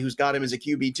anybody who's got him as a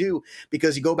QB2,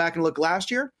 because you go back and look last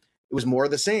year, it was more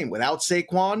of the same. Without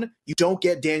Saquon, you don't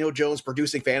get Daniel Jones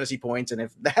producing fantasy points. And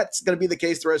if that's going to be the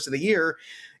case the rest of the year,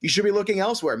 you should be looking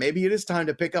elsewhere. Maybe it is time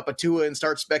to pick up a Tua and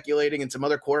start speculating in some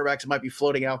other quarterbacks that might be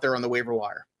floating out there on the waiver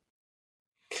wire.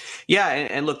 Yeah,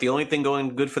 and look, the only thing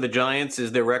going good for the Giants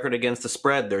is their record against the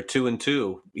spread. They're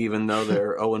 2-2, even though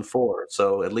they're 0-4.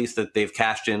 So at least that they've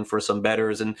cashed in for some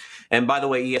bettors. And by the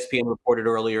way, ESPN reported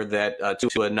earlier that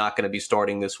Tua not going to be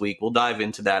starting this week. We'll dive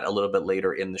into that a little bit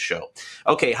later in the show.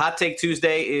 Okay, Hot Take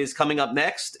Tuesday is coming up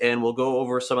next, and we'll go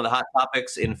over some of the hot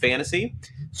topics in fantasy.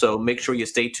 So make sure you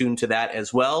stay tuned to that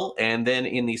as well. And then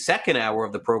in the second hour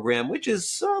of the program, which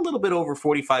is a little bit over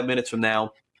 45 minutes from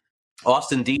now,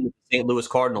 Austin Dean of the St. Louis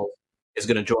Cardinals is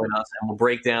going to join us, and we'll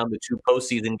break down the two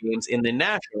postseason games in the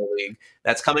National League.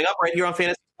 That's coming up right here on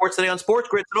Fantasy Sports Today on Sports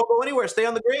Grid. So don't go anywhere. Stay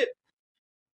on the grid.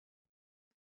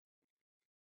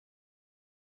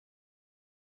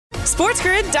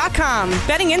 SportsGrid.com.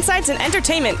 Betting insights and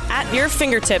entertainment at your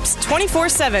fingertips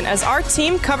 24/7 as our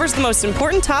team covers the most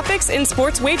important topics in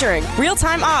sports wagering.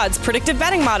 Real-time odds, predictive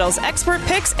betting models, expert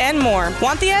picks, and more.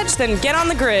 Want the edge? Then get on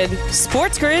the grid.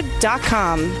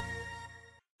 SportsGrid.com.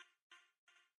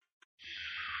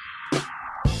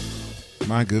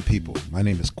 My good people, my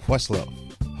name is Questlove,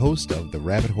 host of the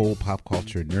Rabbit Hole Pop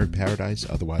Culture Nerd Paradise,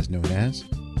 otherwise known as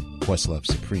Questlove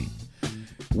Supreme.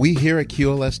 We here at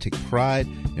QLS take pride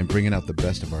in bringing out the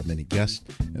best of our many guests,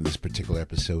 and this particular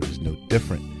episode is no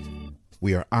different.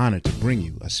 We are honored to bring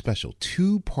you a special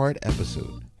 2-part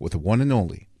episode with the one and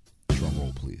only, drum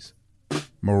roll please,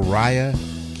 Mariah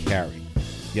Carey.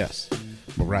 Yes,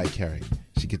 Mariah Carey.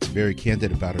 She gets very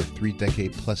candid about her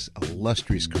 3-decade-plus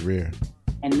illustrious career.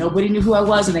 And nobody knew who I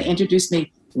was, and they introduced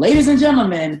me, ladies and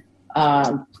gentlemen,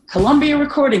 Columbia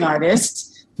recording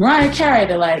artist, Mariah Carey.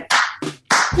 They're like,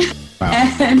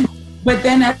 wow. But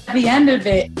then at the end of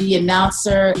it, the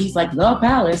announcer, he's like, the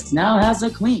palace now has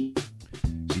a queen.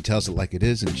 She tells it like it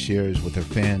is and shares with her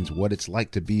fans what it's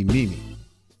like to be Mimi.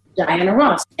 Diana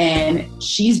Ross. And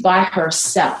she's by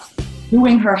herself,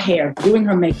 doing her hair, doing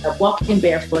her makeup, walking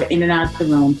barefoot in and out of the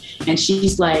room. And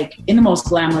she's like, in the most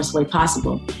glamorous way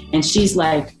possible. And she's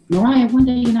like, Mariah, one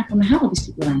day you're not going to have all these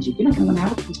people around you. You're not going to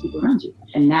have all these people around you.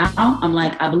 And now I'm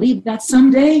like, I believe that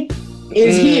someday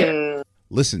is here.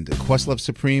 Listen to Questlove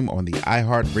Supreme on the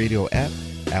iHeartRadio app,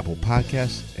 Apple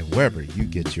Podcasts, and wherever you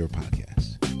get your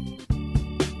podcasts.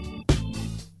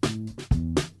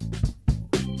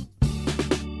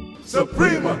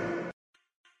 Suprema.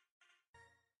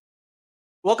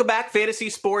 Welcome back, Fantasy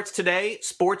Sports Today,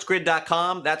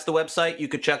 sportsgrid.com. That's the website. You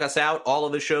could check us out. All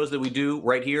of the shows that we do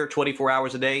right here, 24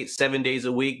 hours a day, 7 days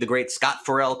a week. The great Scott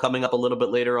Farrell coming up a little bit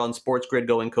later on Sports Grid,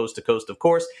 going coast to coast, of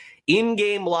course.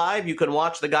 In-game live, you can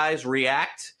watch the guys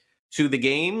react to the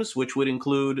games, which would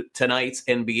include tonight's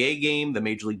NBA game, the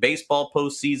Major League Baseball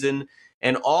postseason,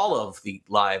 and all of the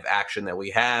live action that we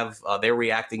have. They're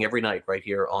reacting every night right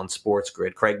here on Sports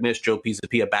Grid. Craig Mish, Joe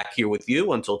Pisapia back here with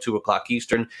you until 2 o'clock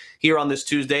Eastern here on this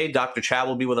Tuesday. Dr. Chow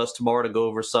will be with us tomorrow to go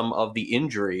over some of the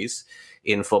injuries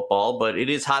in football, but it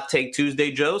is Hot Take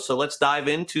Tuesday, Joe, so let's dive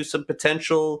into some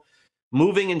potential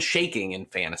moving and shaking in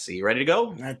fantasy. Ready to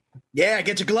go? Yeah,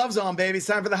 get your gloves on, baby. It's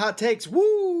time for the hot takes.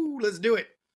 Woo! Let's do it.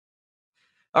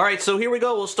 All right, so here we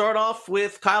go. We'll start off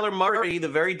with Kyler Murray. The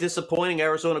very disappointing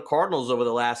Arizona Cardinals over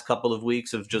the last couple of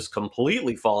weeks have just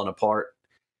completely fallen apart.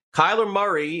 Kyler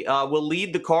Murray will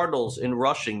lead the Cardinals in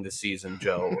rushing this season,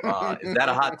 Joe. Is that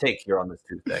a hot take here on this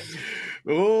Tuesday?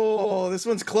 Oh, this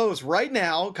one's close. Right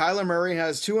now, Kyler Murray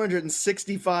has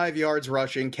 265 yards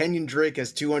rushing. Kenyon Drake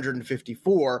has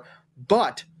 254.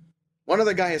 But one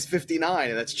other guy has 59,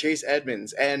 and that's Chase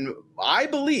Edmonds. And I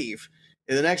believe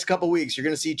in the next couple weeks, you're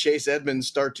going to see Chase Edmonds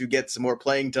start to get some more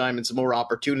playing time and some more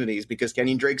opportunities because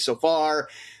Kenyon Drake so far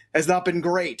has not been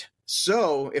great.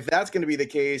 So if that's going to be the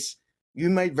case, you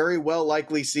might very well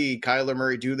likely see Kyler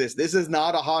Murray do this. This is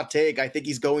not a hot take. I think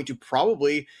he's going to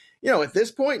probably, at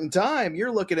this point in time,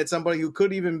 you're looking at somebody who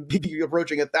could even be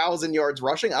approaching 1,000 yards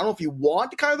rushing. I don't know if you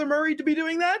want Kyler Murray to be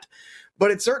doing that,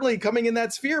 but it's certainly coming in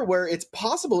that sphere where it's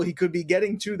possible he could be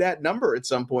getting to that number at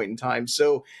some point in time.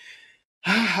 So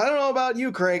I don't know about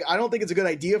you, Craig. I don't think it's a good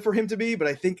idea for him to be, but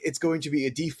I think it's going to be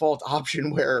a default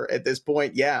option where at this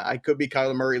point, I could be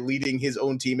Kyler Murray leading his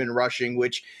own team in rushing,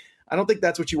 which I don't think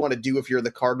that's what you want to do if you're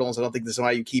the Cardinals. I don't think this is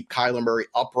why you keep Kyler Murray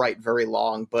upright very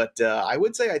long. But I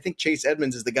would say I think Chase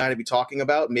Edmonds is the guy to be talking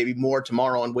about, maybe more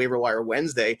tomorrow on Waiver Wire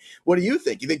Wednesday. What do you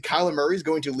think? You think Kyler Murray is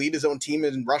going to lead his own team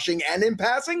in rushing and in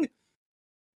passing?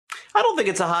 I don't think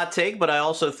it's a hot take, but I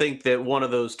also think that one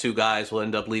of those two guys will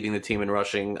end up leading the team in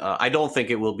rushing. I don't think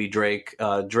it will be Drake.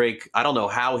 Drake, I don't know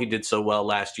how he did so well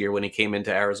last year when he came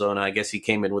into Arizona. I guess he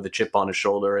came in with a chip on his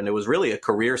shoulder, and it was really a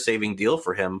career-saving deal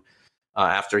for him.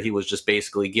 After he was just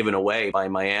basically given away by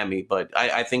Miami. But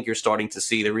I think you're starting to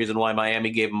see the reason why Miami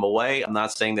gave him away. I'm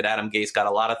not saying that Adam Gase got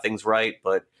a lot of things right,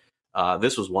 but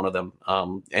this was one of them.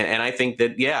 And I think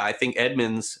that, I think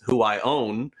Edmonds, who I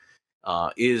own,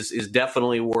 is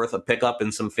definitely worth a pickup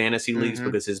in some fantasy leagues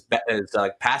because his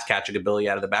pass catching ability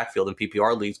out of the backfield in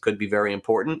PPR leagues could be very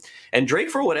important. And Drake,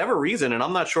 for whatever reason, and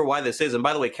I'm not sure why this is, and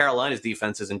by the way, Carolina's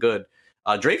defense isn't good.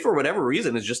 Drake, for whatever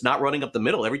reason, is just not running up the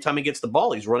middle. Every time he gets the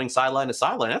ball, he's running sideline to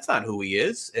sideline. That's not who he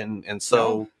is. And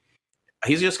so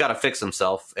he's just got to fix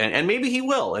himself. And maybe he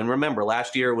will. And remember,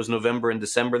 last year it was November and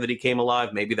December that he came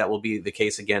alive. Maybe that will be the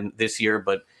case again this year.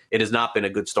 But it has not been a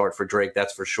good start for Drake,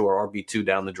 that's for sure. RB2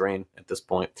 down the drain at this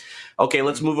point. Okay,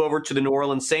 let's move over to the New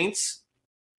Orleans Saints.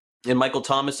 And Michael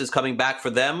Thomas is coming back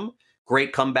for them.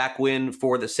 Great comeback win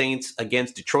for the Saints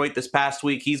against Detroit this past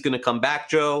week. He's going to come back,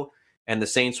 Joe. And the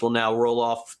Saints will now roll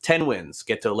off 10 wins,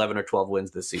 get to 11 or 12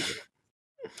 wins this season.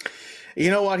 You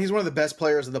know what? He's one of the best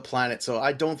players on the planet, so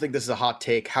I don't think this is a hot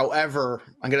take. However,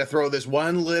 I'm going to throw this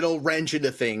one little wrench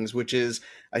into things, which is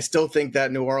I still think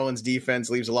that New Orleans defense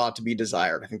leaves a lot to be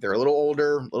desired. I think they're a little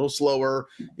older, a little slower.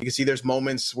 You can see there's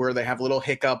moments where they have little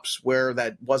hiccups where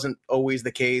that wasn't always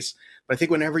the case. But I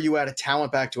think whenever you add a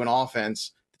talent back to an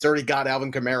offense, it's already got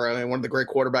Alvin Kamara and one of the great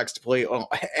quarterbacks to play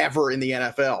ever in the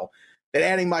NFL. That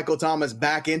adding Michael Thomas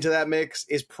back into that mix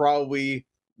is probably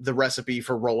the recipe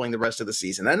for rolling the rest of the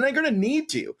season. And they're going to need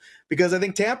to, because I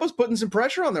think Tampa's putting some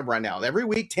pressure on them right now. Every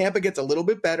week, Tampa gets a little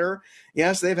bit better.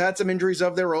 Yes, they've had some injuries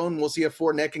of their own. We'll see if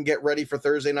Fournette can get ready for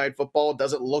Thursday Night Football.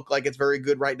 Doesn't look like it's very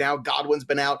good right now. Godwin's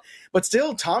been out. But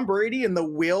still, Tom Brady and the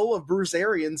will of Bruce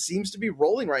Arians seems to be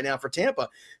rolling right now for Tampa.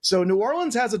 So New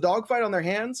Orleans has a dogfight on their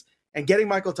hands, and getting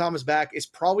Michael Thomas back is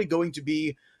probably going to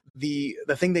be the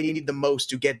thing they need the most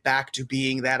to get back to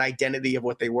being that identity of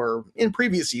what they were in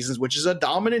previous seasons, which is a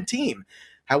dominant team.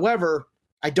 However,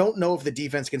 I don't know if the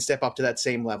defense can step up to that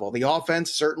same level. The offense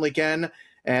certainly can,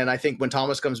 and I think when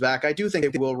Thomas comes back, I do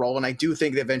think they will roll, and I do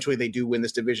think that eventually they do win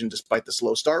this division despite the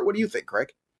slow start. What do you think,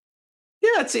 Craig?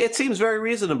 Yeah, it seems very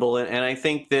reasonable, and I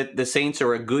think that the Saints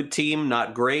are a good team,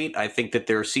 not great. I think that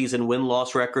their season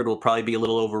win-loss record will probably be a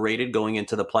little overrated going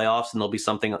into the playoffs, and there'll be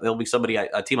somebody,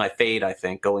 a team I fade, I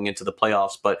think, going into the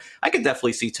playoffs. But I could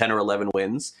definitely see 10 or 11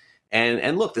 wins.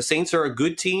 And look, the Saints are a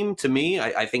good team to me.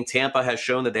 I think Tampa has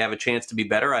shown that they have a chance to be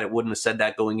better. I wouldn't have said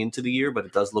that going into the year, but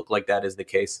it does look like that is the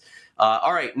case.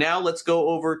 All right, now let's go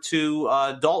over to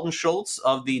Dalton Schultz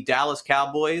of the Dallas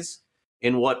Cowboys.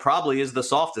 In what probably is the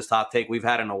softest hot take we've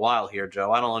had in a while here,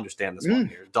 Joe. I don't understand this one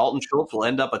here. Dalton Schultz will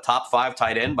end up a top 5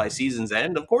 tight end by season's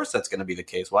end. Of course that's going to be the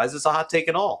case. Why is this a hot take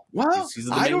at all? Well,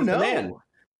 I don't know.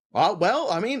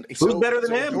 Well, I mean, who's better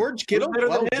than him? George Kittle.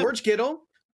 George Kittle.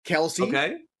 Kelsey,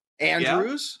 Okay.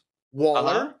 Andrews,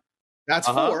 Waller. That's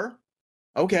 4.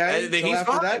 Okay. Then so he's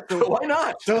after 5. that, Why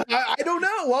not? So I don't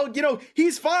know. Well,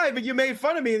 he's 5, and you made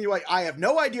fun of me, and you're like, I have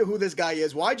no idea who this guy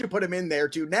is. Why'd you put him in there?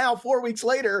 To now, 4 weeks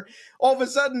later, all of a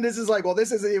sudden, this is like, well,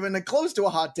 this isn't even close to a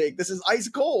hot take. This is ice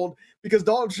cold because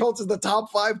Dalton Schultz is the top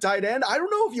 5 tight end. I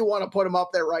don't know if you want to put him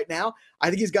up there right now. I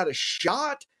think he's got a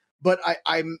shot. But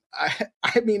I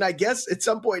mean, I guess at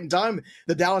some point in time,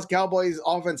 the Dallas Cowboys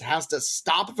offense has to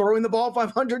stop throwing the ball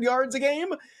 500 yards a game.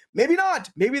 Maybe not.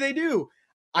 Maybe they do.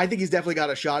 I think he's definitely got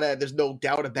a shot at it. There's no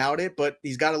doubt about it. But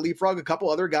he's got to leapfrog a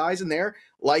couple other guys in there,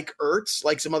 like Ertz,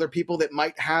 like some other people that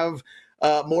might have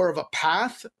more of a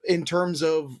path in terms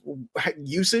of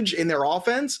usage in their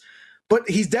offense. But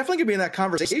he's definitely going to be in that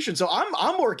conversation. So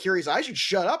I'm more curious. I should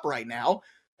shut up right now.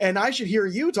 And I should hear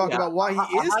you talk about why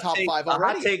he is top 5 already.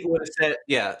 A hot take would have said,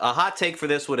 a hot take for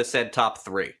this would have said top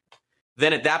 3.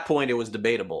 Then at that point, it was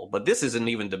debatable. But this isn't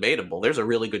even debatable. There's a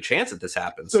really good chance that this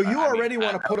happens. So you already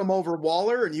want to put him over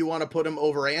Waller, and you want to put him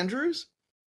over Andrews?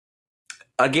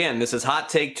 Again, this is Hot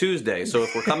Take Tuesday. So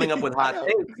if we're coming up with hot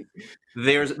takes,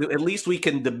 there's at least we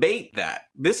can debate that.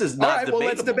 This is not all right, debatable. Well,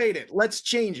 let's debate it. Let's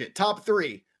change it. Top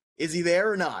 3. Is he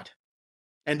there or not?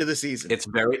 End of the season.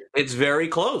 It's very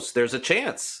close. There's a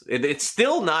chance. It's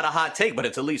still not a hot take, but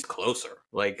it's at least closer.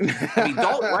 Like, I mean,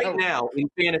 Dalton right now in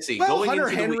fantasy. Well, going Hunter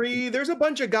into Henry, there's a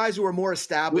bunch of guys who are more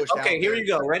established. Okay, here you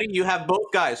go. Ready? You have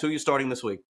both guys. Who are you starting this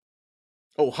week?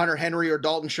 Oh, Hunter Henry or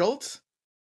Dalton Schultz?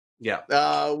 Yeah.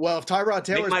 Well, if Tyrod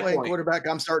Taylor's playing quarterback,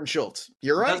 I'm starting Schultz.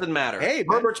 You're right. Doesn't matter. Hey,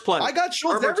 Herbert's playing. I got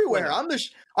Schultz everywhere. I'm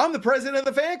the president of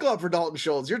the fan club for Dalton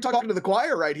Schultz. You're talking to the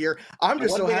choir right here. I'm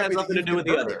just so happy. Has nothing to do with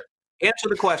the other. Answer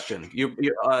the question.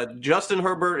 Justin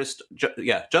Herbert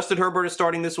is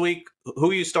starting this week. Who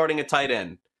are you starting at tight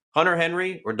end? Hunter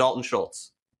Henry or Dalton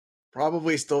Schultz?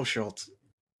 Probably still Schultz.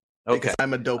 Okay, because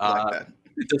I'm a dope like that.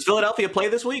 Does Philadelphia play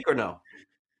this week or no?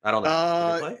 I don't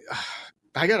know.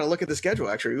 I got to look at the schedule,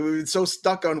 actually. We've been so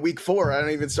stuck on week 4, I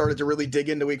haven't even started to really dig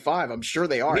into week 5. I'm sure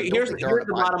they are. Here's the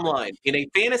bottom line. In a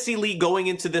fantasy league going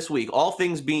into this week, all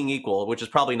things being equal, which is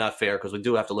probably not fair because we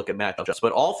do have to look at matchups,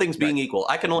 but all things being equal,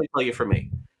 I can only tell you for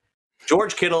me.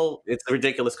 George Kittle, it's a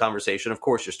ridiculous conversation. Of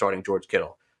course you're starting George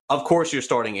Kittle. Of course you're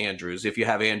starting Andrews if you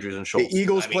have Andrews and Schultz. The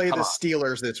Eagles play the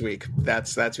Steelers this week.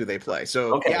 That's who they play.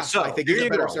 So, okay, yeah, so I think he's a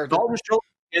better start. Dalton Schultz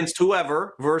against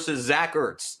whoever versus Zach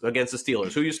Ertz against the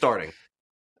Steelers. Who are you starting?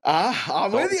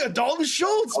 I'm with you. Dalton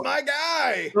Schultz, my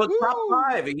guy. So top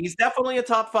 5. He's definitely a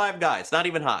top 5 guy. It's not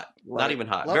even hot. Right. Not even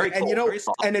hot. Very cool. And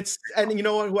you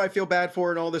know what? Who I feel bad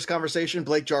for in all this conversation?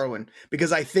 Blake Jarwin,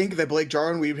 because I think that Blake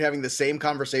Jarwin, we've been having the same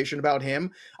conversation about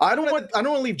him. I don't want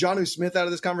to leave Jonnu Smith out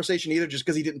of this conversation either, just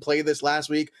because he didn't play this last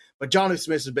week. But Jonnu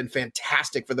Smith has been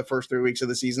fantastic for the first 3 weeks of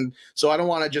the season, so I don't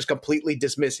want to just completely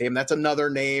dismiss him. That's another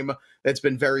name that's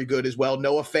been very good as well.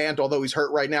 Noah Fant, although he's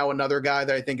hurt right now, another guy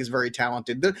that I think is very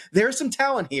talented. There's some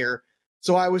talent here.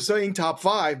 So I was saying top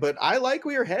 5, but I like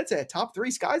where your head's at. Top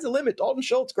 3, sky's the limit. Dalton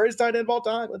Schultz, greatest tight end of all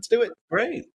time. Let's do it.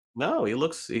 Great. No,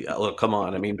 look, come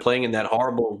on. I mean, playing in that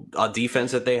horrible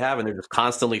defense that they have, and they're just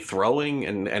constantly throwing.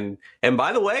 And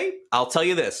by the way, I'll tell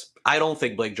you this. I don't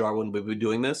think Blake Jarwin would be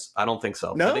doing this. I don't think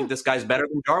so. No? I think this guy's better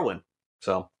than Jarwin.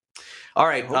 So, all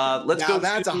right, let's go.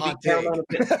 That's a hot take.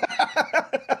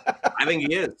 I think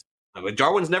he is. But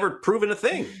Jarwin's never proven a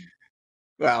thing.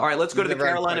 Well, all right, let's go to the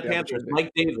Carolina Panthers.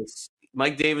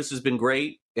 Mike Davis has been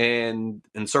great and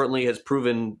certainly has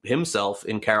proven himself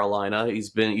in Carolina.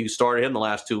 You started him the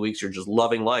last 2 weeks. You're just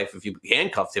loving life. If you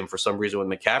handcuffed him for some reason with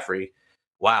McCaffrey,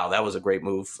 wow, that was a great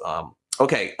move.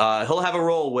 Okay, he'll have a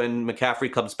role when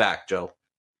McCaffrey comes back, Joe.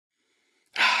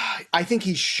 I think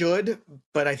he should,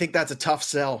 but I think that's a tough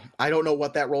sell. I don't know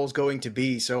what that role is going to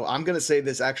be. So I'm going to say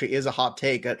this actually is a hot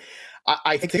take.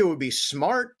 I think it would be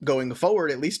smart going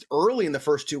forward, at least early in the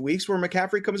first 2 weeks where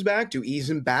McCaffrey comes back, to ease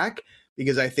him back,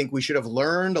 because I think we should have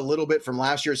learned a little bit from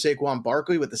last year's Saquon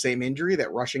Barkley with the same injury,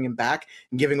 that rushing him back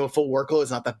and giving him a full workload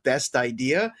is not the best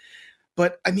idea.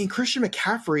 But, I mean, Christian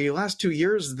McCaffrey, the last 2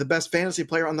 years, is the best fantasy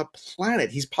player on the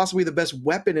planet. He's possibly the best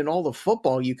weapon in all of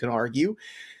football, you can argue.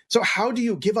 So how do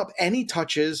you give up any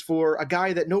touches for a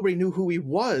guy that nobody knew who he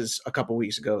was a couple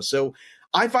weeks ago? So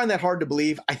I find that hard to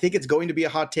believe. I think it's going to be a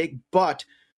hot take, but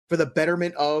for the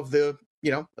betterment of the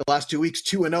last 2 weeks,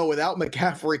 2-0 without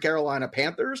McCaffrey Carolina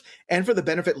Panthers, and for the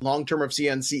benefit long-term of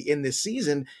CNC in this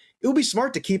season, it would be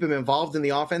smart to keep him involved in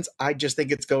the offense. I just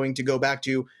think it's going to go back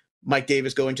to Mike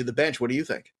Davis going to the bench. What do you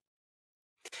think?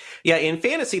 Yeah, in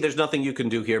fantasy, there's nothing you can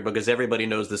do here because everybody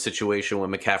knows the situation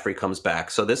when McCaffrey comes back.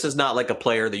 So this is not like a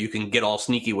player that you can get all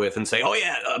sneaky with and say, oh,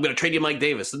 yeah, I'm going to trade you Mike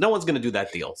Davis. No one's going to do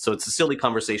that deal. So it's a silly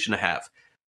conversation to have.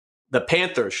 the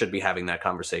Panthers should be having that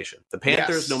conversation. The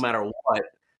Panthers, Yes. no matter what,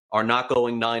 are not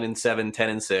going 9-7,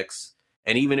 10-6.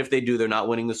 And even if they do, they're not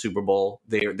winning the Super Bowl.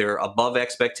 They're above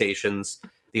expectations.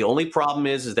 The only problem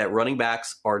is that running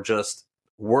backs are just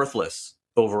worthless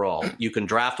overall. You can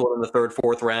draft one in the third,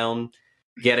 fourth round,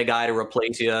 get a guy to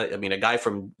replace you. I mean, a guy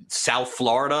from South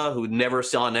Florida who never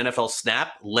saw an NFL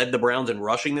snap led the Browns in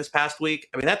rushing this past week.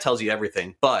 I mean, that tells you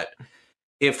everything. But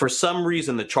if for some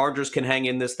reason the Chargers can hang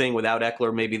in this thing without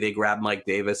Eckler, maybe they grab Mike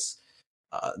Davis.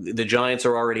 The Giants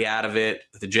are already out of it.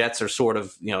 The Jets are sort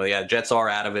of, Jets are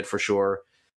out of it for sure.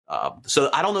 So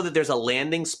I don't know that there's a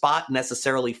landing spot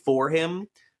necessarily for him.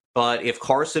 But if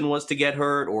Carson was to get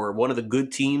hurt or one of the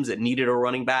good teams that needed a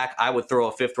running back, I would throw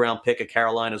a 5th-round pick at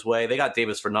Carolina's way. They got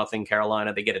Davis for nothing,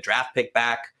 Carolina. They get a draft pick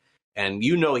back, and he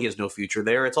has no future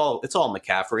there. It's all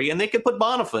McCaffrey, and they could put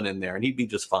Bonifant in there, and he'd be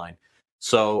just fine.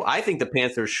 So I think the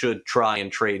Panthers should try and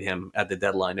trade him at the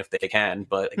deadline if they can.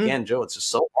 But again, Joe, it's just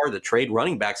so hard to trade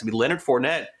running backs. I mean, Leonard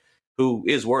Fournette, who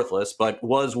is worthless, but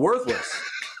was worthless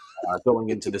going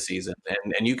into the season.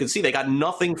 And you can see they got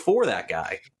nothing for that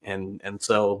guy. And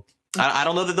so I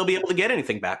don't know that they'll be able to get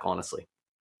anything back, honestly.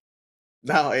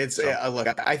 No, it's look,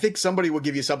 I think somebody will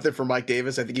give you something for Mike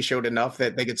Davis. I think he showed enough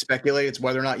that they could speculate. It's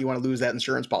whether or not you want to lose that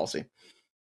insurance policy.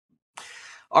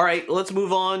 All right, let's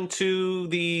move on to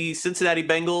the Cincinnati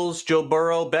Bengals. Joe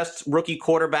Burrow, best rookie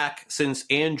quarterback since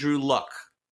Andrew Luck.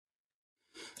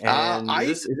 And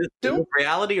is this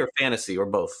reality or fantasy or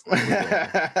both?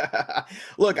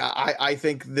 Look, I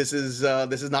think this is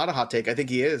not a hot take. I think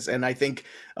he is, and I think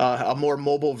a more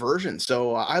mobile version.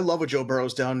 So I love what Joe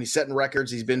Burrow's done. He's setting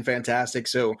records. He's been fantastic.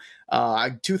 So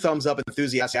 2 thumbs up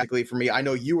enthusiastically for me. I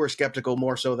know you were skeptical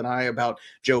more so than I about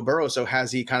Joe Burrow. So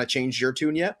has he kind of changed your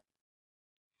tune yet?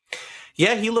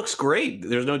 Yeah, he looks great.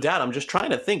 There's no doubt. I'm just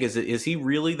trying to think: is he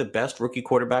really the best rookie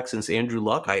quarterback since Andrew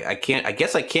Luck? I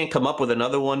guess I can't come up with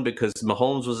another one because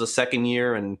Mahomes was a second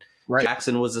year and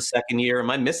Jackson was a second year.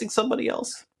 Am I missing somebody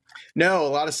else? No, a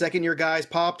lot of second year guys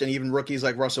popped, and even rookies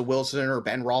like Russell Wilson or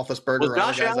Ben Roethlisberger. Was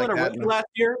Josh Allen a rookie last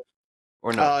year?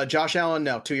 Or no? Josh Allen,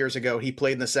 no, 2 years ago. He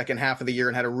played in the second half of the year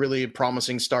and had a really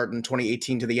promising start in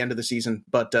 2018 to the end of the season.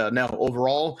 But no,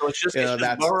 overall, so it's just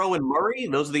Burrow and Murray.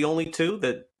 Those are the only two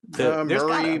that.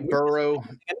 Murray, Burrow.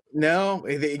 No,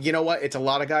 you know what? It's a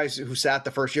lot of guys who sat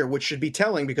the first year, which should be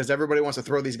telling because everybody wants to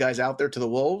throw these guys out there to the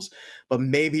Wolves. But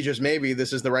maybe, just maybe,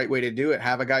 this is the right way to do it.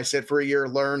 Have a guy sit for a year,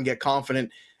 learn, get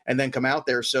confident, and then come out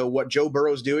there. So what Joe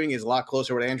Burrow's doing is a lot closer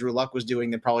to what Andrew Luck was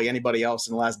doing than probably anybody else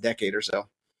in the last decade or so.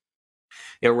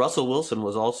 Yeah, Russell Wilson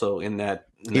was also in that.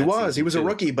 He was a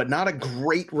rookie, but not a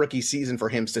great rookie season for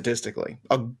him statistically.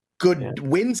 A good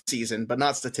win season, but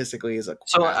not statistically as a.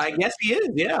 So I guess he is.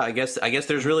 Yeah, I guess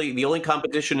there's really the only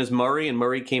competition is Murray, and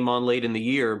Murray came on late in the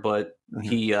year, but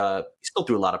he still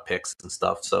threw a lot of picks and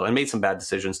stuff. So and made some bad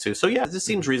decisions too. So yeah, this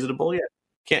seems reasonable. Yeah.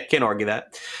 Can't argue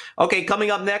that. Okay, coming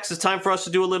up next, it's time for us to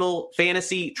do a little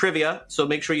fantasy trivia. So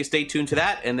make sure you stay tuned to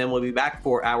that, and then we'll be back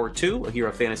for hour 2 here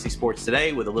at Fantasy Sports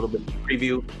Today with a little bit of a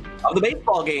preview of the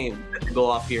baseball game that will go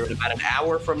off here in about an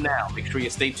hour from now. Make sure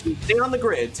you stay tuned, stay on the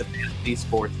grid to Fantasy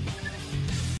Sports Today.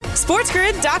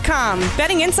 SportsGrid.com.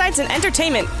 Betting insights and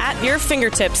entertainment at your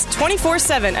fingertips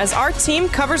 24/7 as our team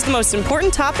covers the most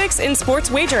important topics in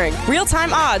sports wagering.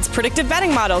 Real-time odds, predictive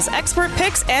betting models, expert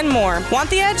picks, and more. Want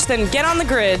the edge? Then get on the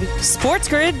grid.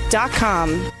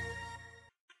 SportsGrid.com.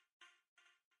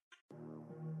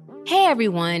 Hey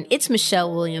everyone, it's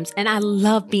Michelle Williams, and I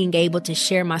love being able to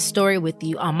share my story with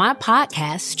you on my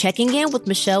podcast, Checking In with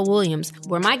Michelle Williams,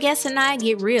 where my guests and I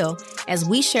get real as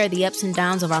we share the ups and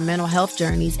downs of our mental health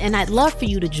journeys, and I'd love for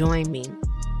you to join me.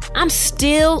 I'm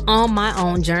still on my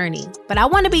own journey, but I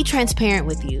want to be transparent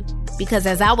with you because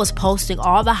as I was posting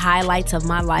all the highlights of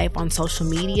my life on social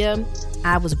media,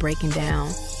 I was breaking down.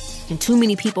 And too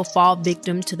many people fall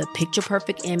victim to the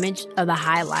picture-perfect image of the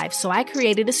high life, so I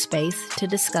created a space to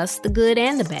discuss the good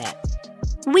and the bad.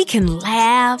 We can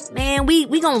laugh, man, we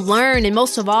gonna learn, and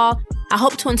most of all, I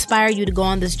hope to inspire you to go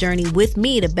on this journey with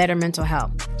me to better mental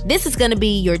health. This is gonna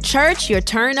be your church, your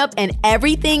turn-up, and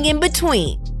everything in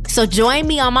between. So join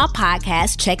me on my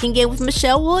podcast, Checking In with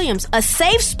Michelle Williams, a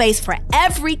safe space for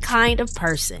every kind of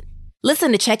person.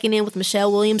 Listen to Checking In with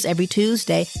Michelle Williams every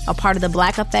Tuesday, a part of the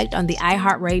Black Effect on the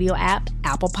iHeartRadio app,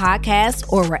 Apple Podcasts,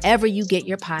 or wherever you get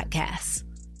your podcasts.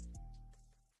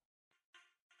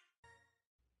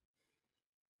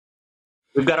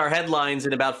 We've got our headlines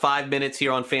in about 5 minutes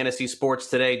here on Fantasy Sports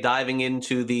Today, diving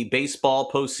into the baseball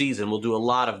postseason. We'll do a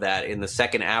lot of that in the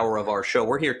second hour of our show.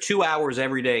 We're here 2 hours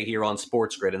every day here on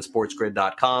SportsGrid and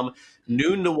SportsGrid.com.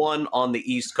 Noon to 1 on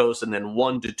the East Coast, and then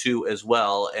 1 to 2 as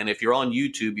well. And if you're on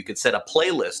YouTube, you could set a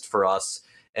playlist for us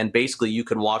and basically you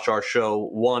can watch our show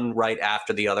one right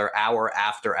after the other, hour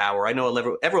after hour. I know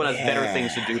everyone has better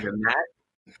things to do than that.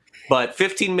 But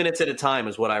 15 minutes at a time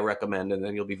is what I recommend, and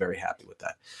then you'll be very happy with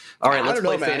that. All right, let's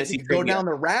play fantasy trivia. Go down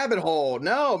the rabbit hole.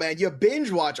 No, man, you binge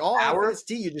watch all hours.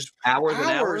 You just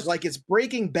hours like it's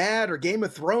Breaking Bad or Game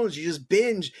of Thrones. You just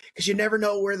binge because you never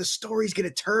know where the story's going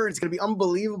to turn. It's going to be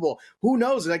unbelievable. Who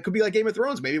knows? That could be like Game of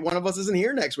Thrones. Maybe one of us isn't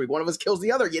here next week. One of us kills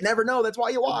the other. You never know. That's why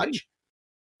you watch.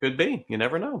 Could be. You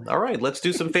never know. All right, let's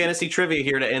do some fantasy trivia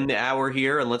here to end the hour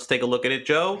here, and let's take a look at it.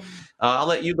 Joe, I'll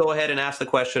let you go ahead and ask the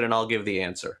question, and I'll give the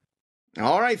answer.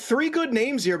 All right, 3 good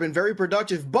names here have been very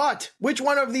productive, but which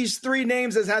one of these 3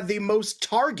 names has had the most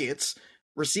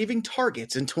receiving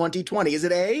targets in 2020? Is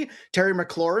it A, Terry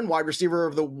McLaurin, wide receiver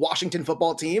of the Washington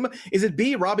football team? Is it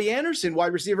B, Robbie Anderson,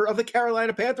 wide receiver of the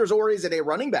Carolina Panthers? Or is it a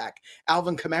running back,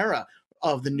 Alvin Kamara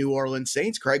of the New Orleans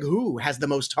Saints? Craig, who has the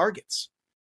most targets?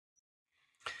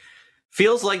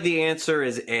 Feels like the answer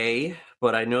is A,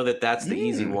 but I know that that's the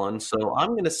easy one, so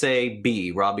I'm going to say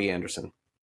B, Robbie Anderson.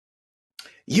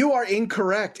 You are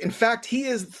incorrect. In fact, he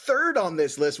is 3rd on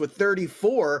this list with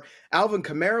 34. Alvin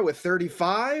Kamara with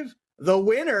 35. The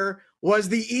winner was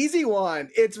the easy one.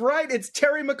 It's right. It's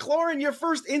Terry McLaurin. Your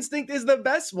first instinct is the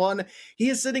best one. He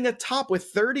is sitting atop with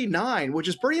 39, which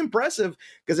is pretty impressive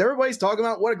because everybody's talking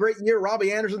about what a great year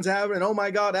Robbie Anderson's having. And oh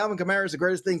my God, Alvin Kamara is the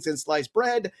greatest thing since sliced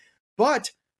bread.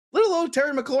 But little old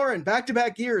Terry McLaurin,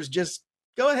 back-to-back years, just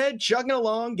go ahead, chugging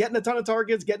along, getting a ton of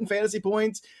targets, getting fantasy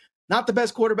points. Not the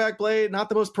best quarterback play, not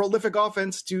the most prolific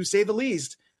offense, to say the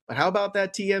least. But how about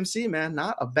that TMC, man?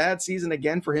 Not a bad season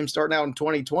again for him starting out in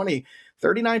 2020.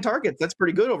 39 targets. That's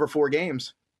pretty good over 4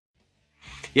 games.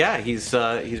 Yeah, he's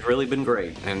really been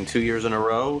great. And 2 years in a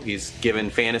row, he's given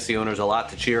fantasy owners a lot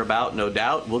to cheer about, no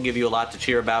doubt. We'll give you a lot to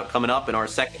cheer about coming up in our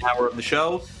second hour of the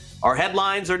show. Our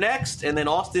headlines are next, and then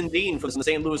Austin Dean from the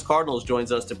St. Louis Cardinals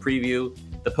joins us to preview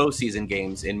the postseason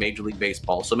games in Major League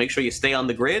Baseball. So make sure you stay on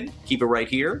the grid. Keep it right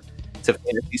here to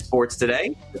Fantasy Sports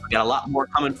Today. We've got a lot more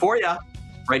coming for you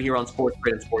right here on Sports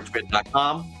Grid and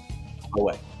SportsGrid.com. Go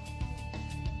away.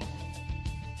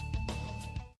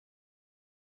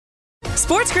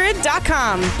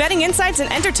 SportsGrid.com. Betting insights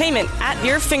and entertainment at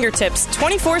your fingertips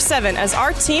 24/7 as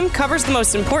our team covers the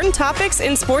most important topics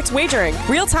in sports wagering.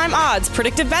 Real-time odds,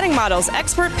 predictive betting models,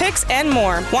 expert picks, and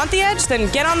more. Want the edge?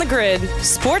 Then get on the grid.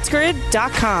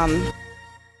 SportsGrid.com.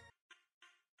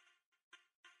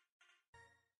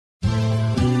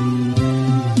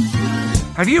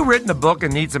 Have you written a book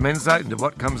and need some insight into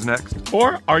what comes next?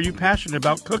 Or are you passionate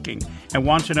about cooking and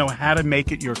want to know how to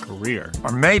make it your career?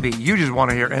 Or maybe you just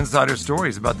want to hear insider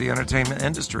stories about the entertainment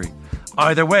industry.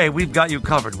 Either way, we've got you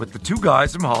covered with the Two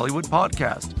Guys from Hollywood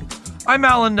podcast. I'm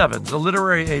Alan Nevins, a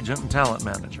literary agent and talent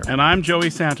manager. And I'm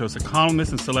Joey Santos, a columnist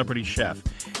and celebrity chef.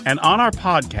 And on our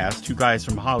podcast, Two Guys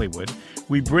from Hollywood,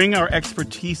 we bring our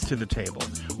expertise to the table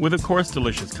with, of course,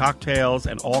 delicious cocktails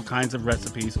and all kinds of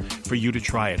recipes for you to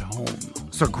try at home.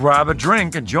 So grab a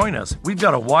drink and join us. We've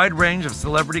got a wide range of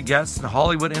celebrity guests and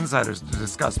Hollywood insiders to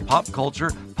discuss pop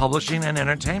culture, publishing, and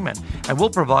entertainment. And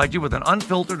we'll provide you with an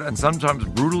unfiltered and sometimes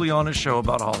brutally honest show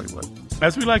about Hollywood.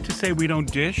 As we like to say, we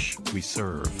don't dish, we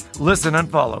serve. Listen and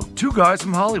follow Two Guys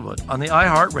from Hollywood on the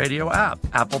iHeartRadio app,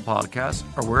 Apple Podcasts,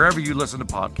 or wherever you listen to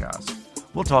podcasts.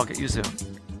 We'll talk at you soon.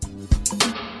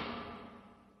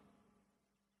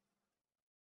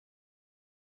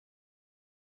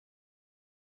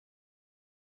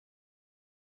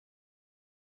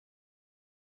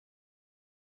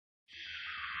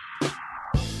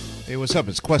 Hey, what's up?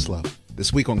 It's Questlove.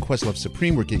 This week on Questlove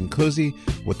Supreme, we're getting cozy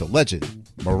with the legend,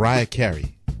 Mariah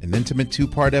Carey, an intimate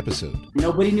 2-part episode.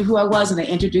 Nobody knew who I was, and they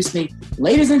introduced me.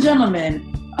 Ladies and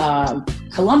gentlemen,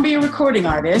 Columbia recording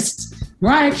artist,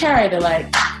 Mariah Carey. They're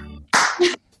like,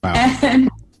 wow.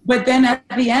 But then at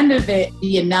the end of it,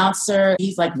 the announcer,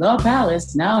 he's like, the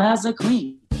palace now has a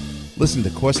queen. Listen to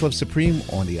Questlove Supreme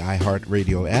on the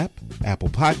iHeartRadio app, Apple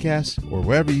Podcasts, or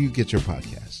wherever you get your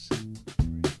podcasts.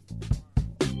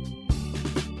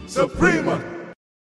 Suprema.